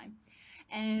given time.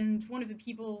 And one of the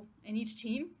people in each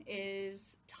team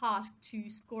is tasked to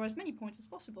score as many points as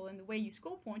possible. And the way you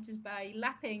score points is by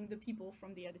lapping the people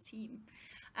from the other team.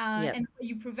 Yep. And the way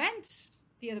you prevent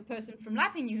the other person from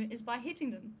lapping you is by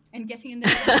hitting them and getting in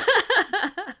their way.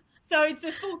 So it's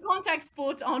a full contact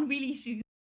sport on wheelie shoes.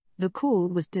 The call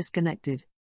was disconnected.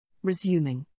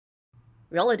 Resuming.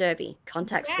 Roller derby,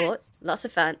 contact sport, Yes. lots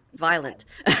of fun, violent.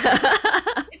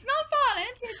 Yes. It's not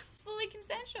violent. It's fully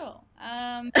consensual.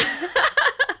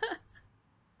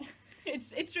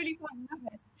 It's really fun. I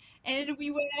love it. And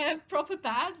we wear proper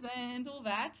pads and all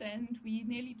that, and we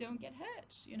nearly don't get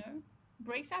hurt.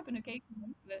 Breaks happen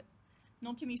occasionally, but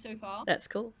not to me so far. That's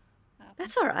cool. Um,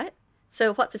 That's all right.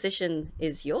 So, what position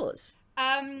is yours?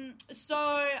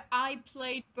 so I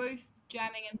played both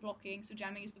jamming and blocking. So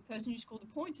jamming is the person who scored the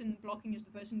points, and blocking is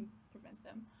the person who prevents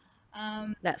them.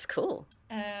 Um, That's cool.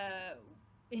 uh,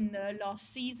 in the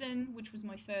last season, which was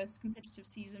my first competitive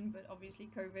season, but obviously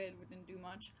COVID we didn't do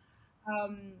much.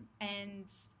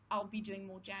 And I'll be doing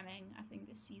more jamming, I think,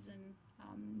 this season.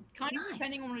 Kind of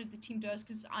depending Nice. on what the team does,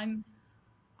 because I'm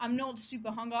not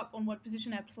super hung up on what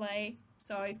position I play.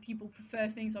 So if people prefer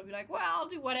things, I'll be like, well, I'll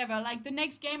do whatever. Like the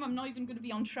next game, I'm not even going to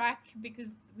be on track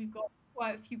because we've got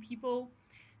quite a few people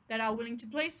that are willing to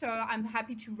play. So I'm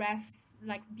happy to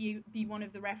like be one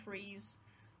of the referees.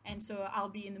 And so I'll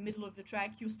be in the middle of the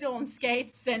track. You're still on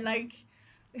skates and like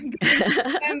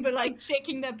them, but like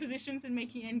checking their positions and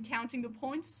making and counting the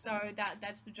points. So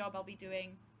that's the job I'll be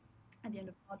doing at the end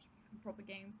of March, proper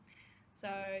game. So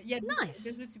yeah, there's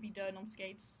Nice. lots to be done on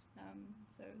skates.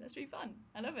 So that's really fun.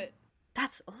 I love it.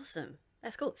 That's awesome.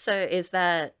 That's cool. So, is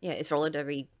that, yeah, is roller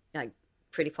derby like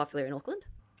pretty popular in Auckland?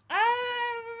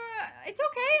 It's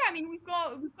okay. I mean, we've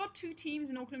got two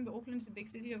teams in Auckland, but Auckland is a big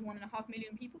city of 1.5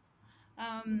 million people.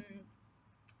 Um,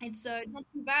 it's not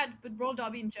too bad, but roller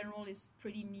derby in general is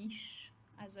pretty niche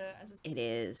as a It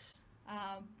is.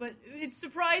 but it's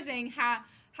surprising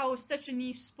how such a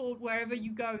niche sport wherever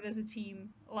you go there's a team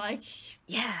like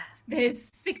Yeah. there's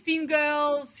 16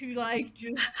 girls who like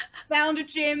just found a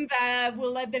gym that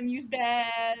will let them use their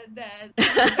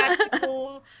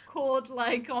basketball court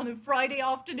like on a Friday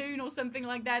afternoon or something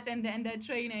like that, and then they're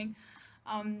training.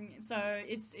 So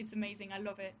it's amazing. I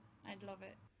love it. I love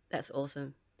it. That's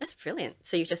awesome. That's brilliant.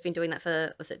 So, you've just been doing that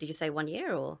for, was it, did you say 1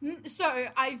 year or? So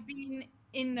I've been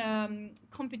in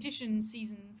competition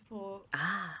season for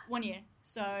Ah, 1 year.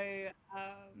 So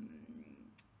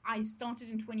I started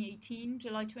in 2018,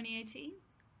 July 2018.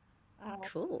 Uh,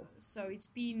 cool. so it's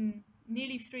been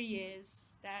nearly 3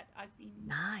 years that I've been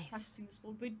Nice. practicing the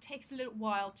sport, but it takes a little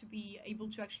while to be able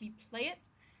to actually play it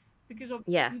because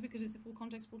Yeah. it's a full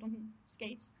contact sport on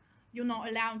skates. You're not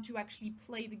allowed to actually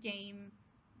play the game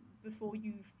before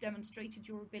you've demonstrated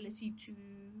your ability to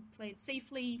play it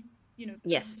safely,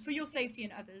 Yes. for your safety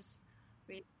and others,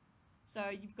 really. So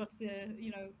you've got to,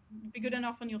 be good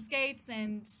enough on your skates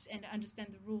and understand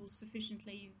the rules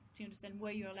sufficiently to understand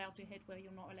where you're allowed to hit, where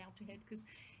you're not allowed to hit, because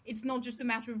it's not just a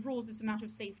matter of rules, it's a matter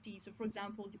of safety. So, for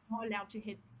example, you're not allowed to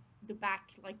hit the back,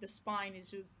 like the spine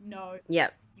is a no,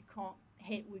 Yep. you can't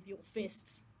hit with your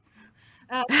fists.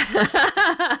 Uh,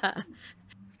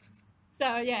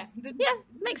 so yeah, Yeah,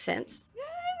 makes sense. yeah,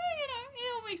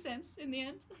 it all makes sense in the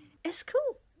end. It's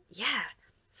cool. Yeah.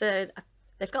 So,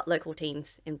 they've got local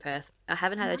teams in Perth. I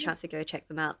haven't had a chance Nice. to go check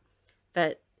them out,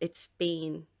 but it's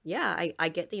been, yeah, I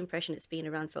get the impression it's been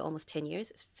around for almost 10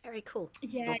 years. It's very cool.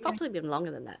 Yeah, Well, yeah. probably been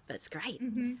longer than that, but it's great.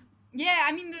 Yeah,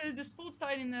 I mean the sport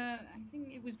started I think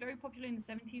it was very popular in the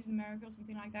 70s in America or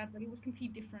something like that, but it was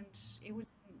completely different. It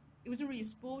wasn't really a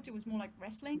sport, it was more like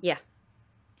wrestling. Yeah.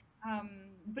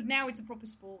 But now it's a proper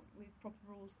sport with proper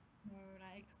rules.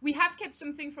 Like we have kept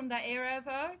something from that era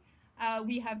though.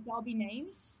 We have derby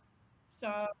names,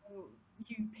 so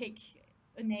you pick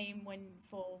a name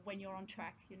when you're on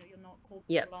track. You're not called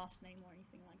by Yep. your last name or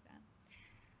anything like that,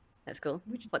 That's cool.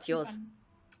 which is What's pretty yours? fun.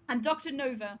 I'm Dr.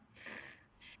 Nova.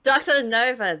 Dr.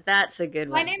 Nova. That's a good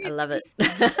My one. name I is love it.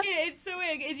 it's so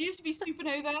weird. It used to be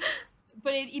Supernova,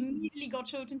 but it immediately got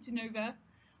shortened to Nova,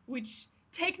 which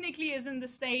technically isn't the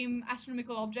same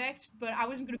astronomical object, but I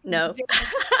wasn't going to put No. it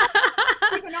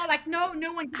down. Even though, like, no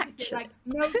one gives it. Actually. Like,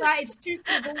 Nova, it's two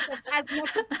syllables. That's as much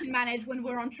as we can manage when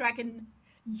we're on track and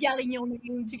yelling your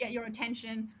name to get your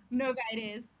attention. Nova it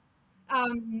is.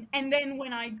 And then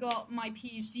when I got my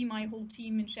PhD, my whole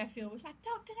team in Sheffield was like,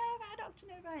 Dr. Nova, Dr.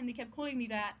 Nova, and they kept calling me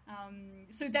that.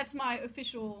 So that's my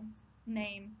official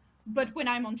name. But when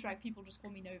I'm on track, people just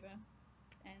call me Nova.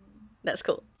 And That's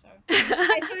cool. so, yeah,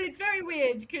 so it's very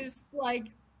weird because, like,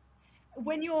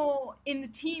 when you're in the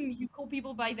team, you call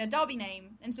people by their derby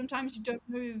name, and sometimes you don't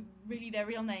know really their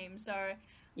real name. So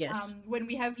Yes. when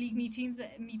we have league meetings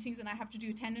and I have to do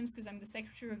attendance because I'm the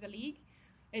secretary of the league,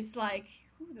 it's like,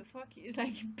 who the fuck is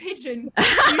like Pigeon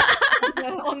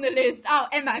on the list? Oh,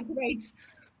 Emma, great.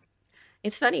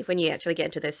 It's funny when you actually get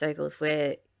into those circles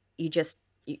where you just,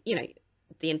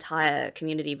 the entire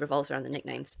community revolves around the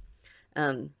nicknames.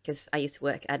 Because I used to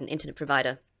work at an internet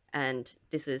provider, and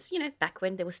this was, back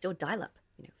when there was still dial-up.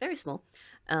 very small.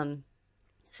 Um,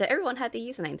 so everyone had their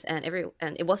usernames, and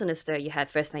it wasn't as though you had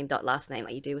first name dot last name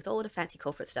like you do with all the fancy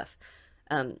corporate stuff.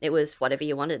 It was whatever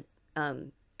you wanted.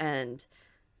 And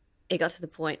it got to the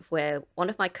point where one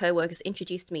of my coworkers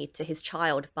introduced me to his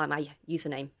child by my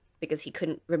username because he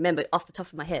couldn't remember off the top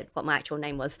of my head what my actual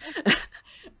name was.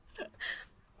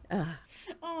 uh,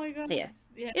 Oh my god. yeah,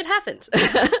 Yeah. it happens.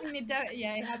 I mean,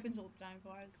 it happens all the time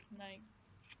for us. Like,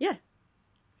 Yeah,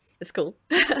 it's cool.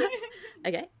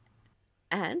 Okay.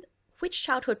 And which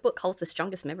childhood book holds the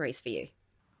strongest memories for you?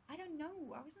 I don't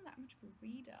know. I wasn't that much of a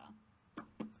reader.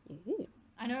 Ooh.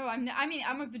 I know.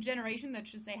 I'm of the generation that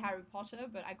should say Harry Potter,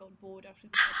 but I got bored after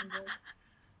the second book,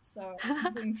 so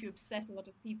I'm going to upset a lot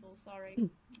of people. Sorry,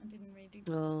 I didn't really do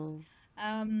that. Oh.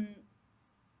 Um,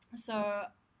 so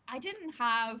I didn't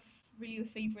have really a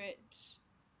favorite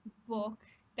book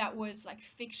that was like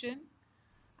fiction,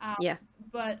 Yeah.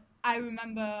 but I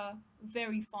remember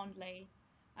very fondly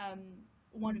um,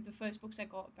 one of the first books I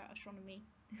got about astronomy,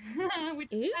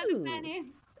 which is about the Ooh.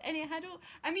 planets, and it had all.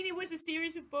 I mean, it was a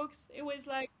series of books. It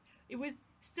was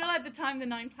still at the time the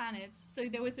 9 planets, so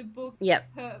there was a book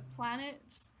Yep. per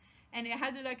planet, and it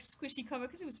had a like squishy cover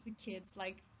because it was for kids,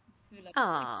 like for like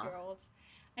Ah. 6-year-olds,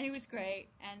 and it was great.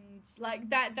 And like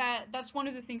that's one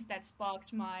of the things that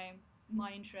sparked my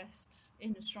interest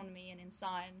in astronomy and in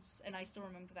science, and I still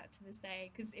remember that to this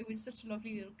day because it was such a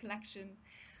lovely little collection,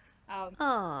 and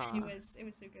Ah. it was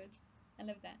so good. I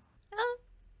love that. Oh,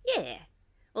 yeah.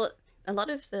 Well, a lot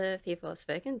of the people I've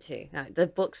spoken to, the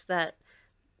books that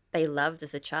they loved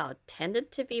as a child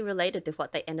tended to be related to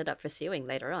what they ended up pursuing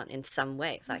later on in some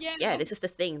way. It's like, Yeah, yeah, this is the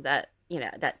thing that,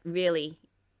 that really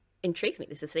intrigues me.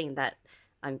 This is the thing that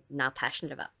I'm now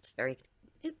passionate about.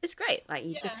 It's great. Like,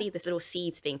 you just yeah, see this little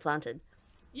seeds being planted.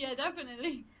 yeah,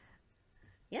 definitely.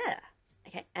 Yeah.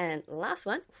 Okay. And last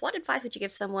one, what advice would you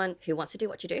give someone who wants to do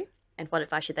what you do? And what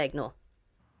advice should they ignore?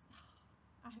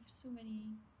 I have so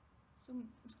so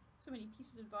many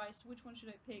pieces of advice. Which one should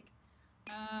I pick?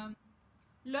 Um,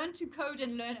 Learn to code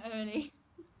and learn early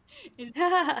is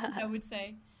I would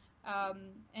say.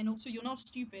 And also, you're not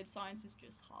stupid. Science is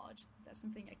just hard. That's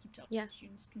something I keep telling Yeah.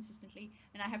 students consistently,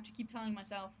 and I have to keep telling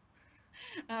myself.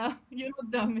 You're not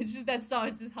dumb. It's just that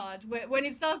science is hard. When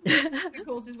it starts getting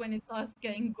difficult is when it starts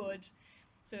getting good.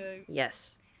 So,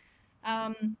 Yes.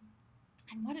 and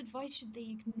what advice should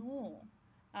they ignore?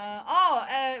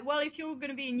 Well, if you're going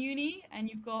to be in uni and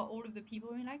you've got all of the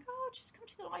people being like, oh, just come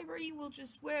to the library, we'll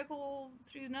just work all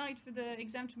through the night for the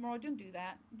exam tomorrow. Don't do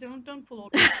that. Don't pull all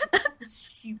that. That's a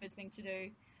stupid thing to do.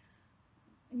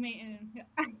 I mean,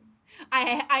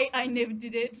 I never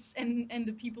did it, and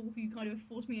the people who kind of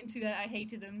forced me into that, I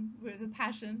hated them with a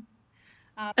passion.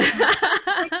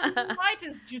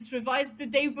 Writers just revise the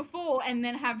day before and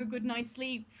then have a good night's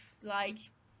sleep. Like,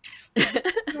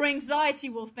 your anxiety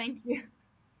will thank you.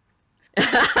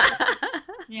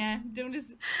 Yeah, don't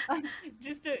listen.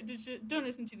 Just don't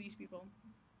listen to these people.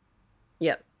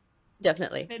 Yep.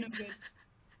 Definitely. They're no good.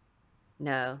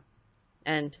 No.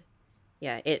 And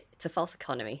yeah, it's a false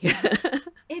economy.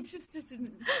 It just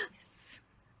doesn't.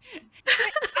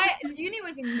 Uni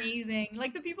was amazing.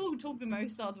 Like, the people who talk the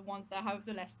most are the ones that have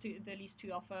the least to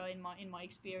offer in my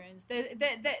experience.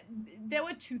 There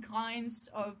were two kinds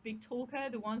of big talker.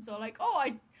 The ones that are like, oh,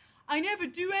 I never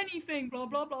do anything, blah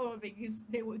blah blah, blah, because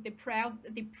they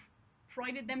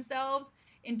prided themselves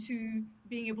into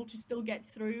being able to still get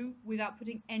through without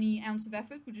putting any ounce of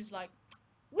effort, which is like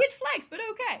weird flex, but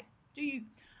okay. Do you?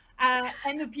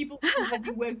 And the people who had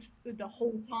worked the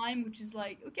whole time, which is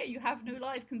like, okay, you have no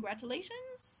life,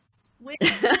 congratulations.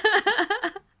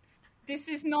 This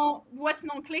is not what's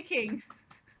not clicking.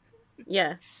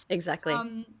 Yeah, exactly.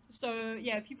 So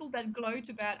yeah, people that gloat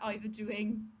about either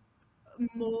doing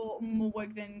more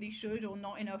work than they should or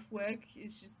not enough work,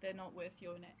 it's just they're not worth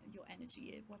your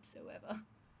energy whatsoever.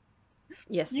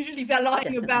 Yes. Usually they're lying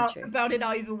definitely true. about it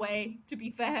either way, to be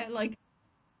fair. Like,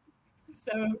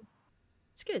 so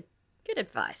It's good. Good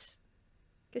advice.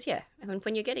 Because yeah,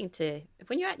 when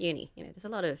you're at uni, there's a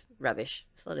lot of rubbish,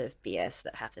 there's a lot of BS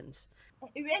that happens.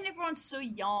 and everyone's so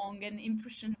young and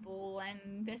impressionable,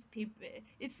 and it's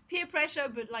peer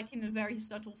pressure, but like in a very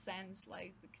subtle sense,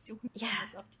 like because you're comparing Yeah.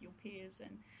 yourself to your peers,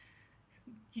 and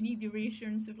you need the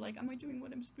reassurance of like, am I doing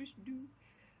what I'm supposed to do?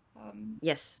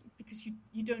 Yes. Because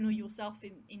you don't know yourself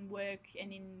in work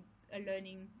and in a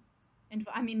learning, and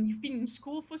I mean, you've been in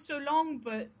school for so long,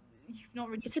 but you've not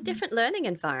really It's a different learning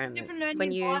environment different learning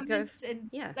when you go. environments, and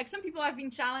Yeah. like some people have been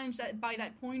challenged by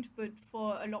that point, but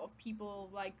for a lot of people,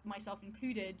 like myself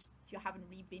included, you haven't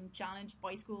really been challenged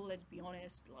by school. Let's be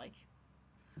honest, like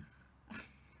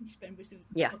you spend most of the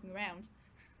time Yeah. fucking around,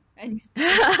 and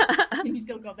you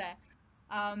still got there.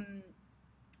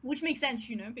 Which makes sense,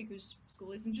 because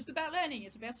school isn't just about learning,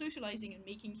 it's about socializing and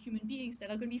making human beings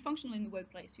that are going to be functional in the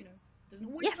workplace. It doesn't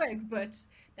always work, but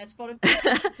that's part of the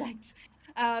aspect.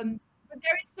 But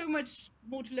there is so much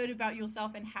more to learn about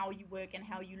yourself and how you work and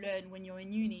how you learn when you're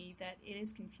in uni that it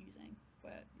is confusing.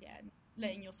 But yeah,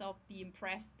 letting yourself be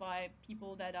impressed by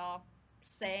people that are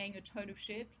saying a ton of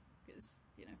shit, because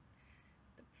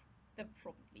they're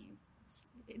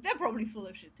probably full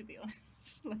of shit, to be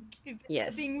honest. Like, if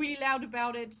they're being really loud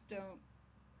about it, don't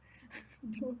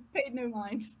pay no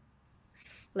mind.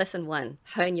 Lesson 1,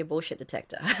 hone your bullshit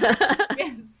detector.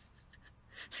 Yes.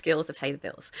 Skills to pay the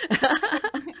bills.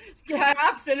 Yeah,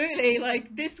 absolutely.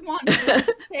 Like, this one will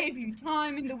save you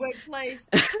time in the workplace,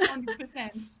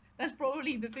 100%. That's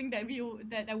probably the thing that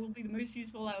will be the most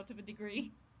useful out of a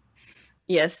degree.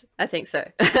 Yes, I think so.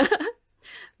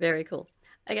 Very cool.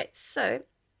 Okay, so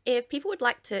if people would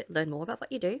like to learn more about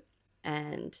what you do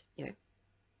and,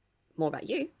 more about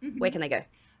you, where can they go?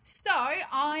 So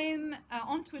I'm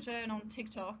on Twitter and on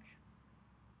TikTok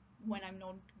when I'm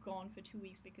not gone for 2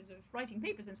 weeks because of writing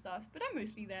papers and stuff, but I'm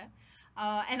mostly there.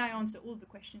 And I answer all the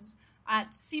questions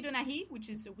at Sidonahi, which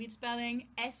is a weird spelling,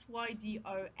 Sydonahi.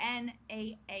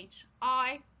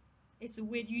 It's a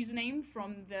weird username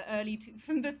from the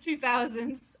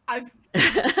 2000s.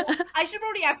 I should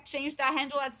probably have changed that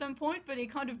handle at some point, but it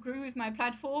kind of grew with my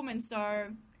platform, and so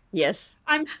yes,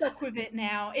 I'm stuck with it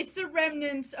now. It's a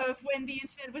remnant of when the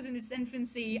internet was in its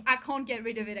infancy. I can't get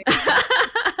rid of it.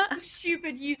 The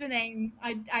stupid username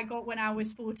I got when I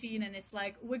was 14, and it's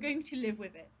like, we're going to live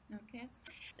with it, okay?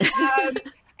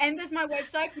 And there's my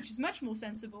website, which is much more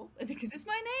sensible because it's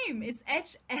my name. It's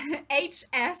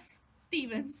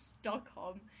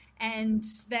hfstevance.com, and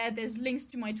there's links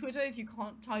to my Twitter if you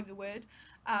can't type the word.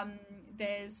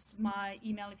 There's my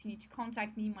email if you need to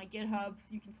contact me, my GitHub.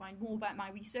 You can find more about my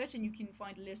research, and you can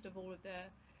find a list of all of the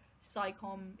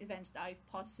SciComm events that I've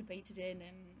participated in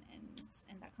and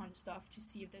that kind of stuff, to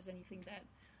see if there's anything that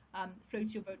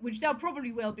floats your boat, which there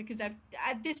probably will, because at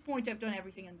this point I've done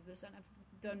everything under the sun. I've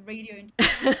done radio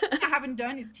interview. I haven't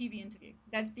done is TV interview.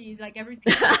 That's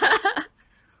everything.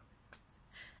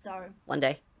 So one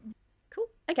day. Cool.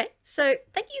 Okay. So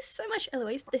thank you so much,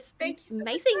 Heloise. This is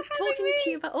amazing talking to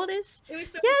you about all this. It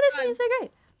was so this has been so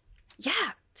great.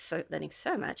 Yeah. So learning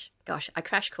so much. Gosh, I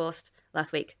crash coursed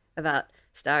last week about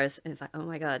stars, and it's like, oh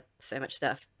my god, so much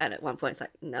stuff. And at one point it's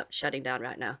like, nope, shutting down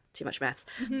right now. Too much math.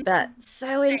 But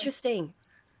so interesting.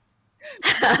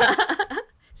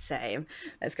 Same.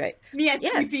 That's great. Me at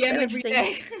 3 p.m. so every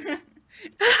day.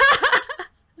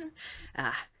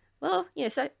 Well,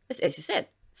 so as you said,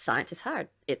 science is hard.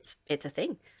 It's a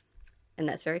thing, and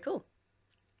that's very cool.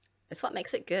 It's what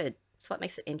makes it good. It's what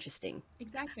makes it interesting.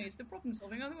 Exactly. It's the problem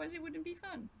solving. Otherwise, it wouldn't be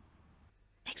fun.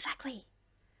 Exactly.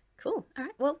 Cool. All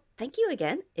right. Well, thank you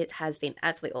again. It has been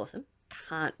absolutely awesome.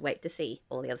 Can't wait to see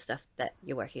all the other stuff that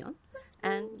you're working on.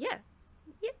 And yeah,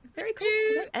 very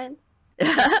cool. And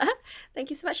thank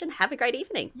you so much, and have a great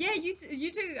evening. Yeah, you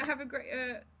too. Have a great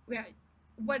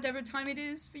whatever time it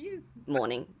is for you.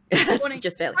 Morning. Morning.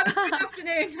 Just barely. Have a good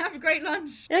afternoon. Have a great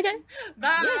lunch. Okay.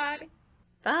 Bye. Yes.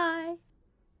 Bye.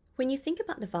 When you think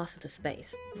about the vastness of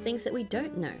space, things that we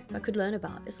don't know but could learn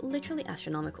about is literally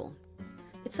astronomical.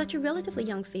 It's such a relatively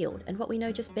young field, and what we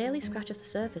know just barely scratches the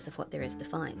surface of what there is to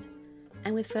find.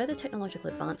 And with further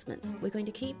technological advancements, we're going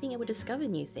to keep being able to discover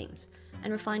new things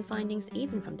and refine findings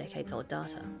even from decades-old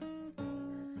data.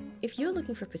 If you're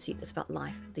looking for a pursuit that's about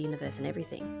life, the universe and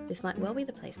everything, this might well be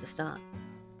the place to start.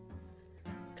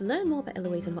 To learn more about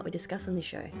Heloise and what we discuss on this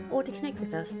show, or to connect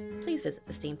with us, please visit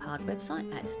the Steam-Powered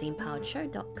website at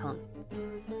steampoweredshow.com.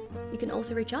 You can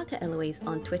also reach out to Heloise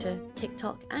on Twitter,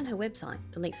 TikTok, and her website,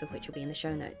 the links of which will be in the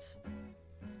show notes.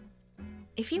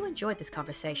 If you enjoyed this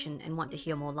conversation and want to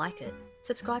hear more like it,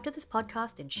 subscribe to this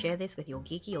podcast and share this with your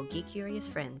geeky or geek-curious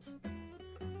friends.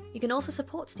 You can also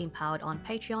support Steam Powered on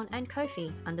Patreon and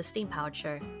Ko-fi under Steam Powered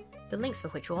Show, the links for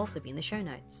which will also be in the show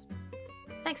notes.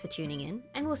 Thanks for tuning in,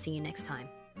 and we'll see you next time.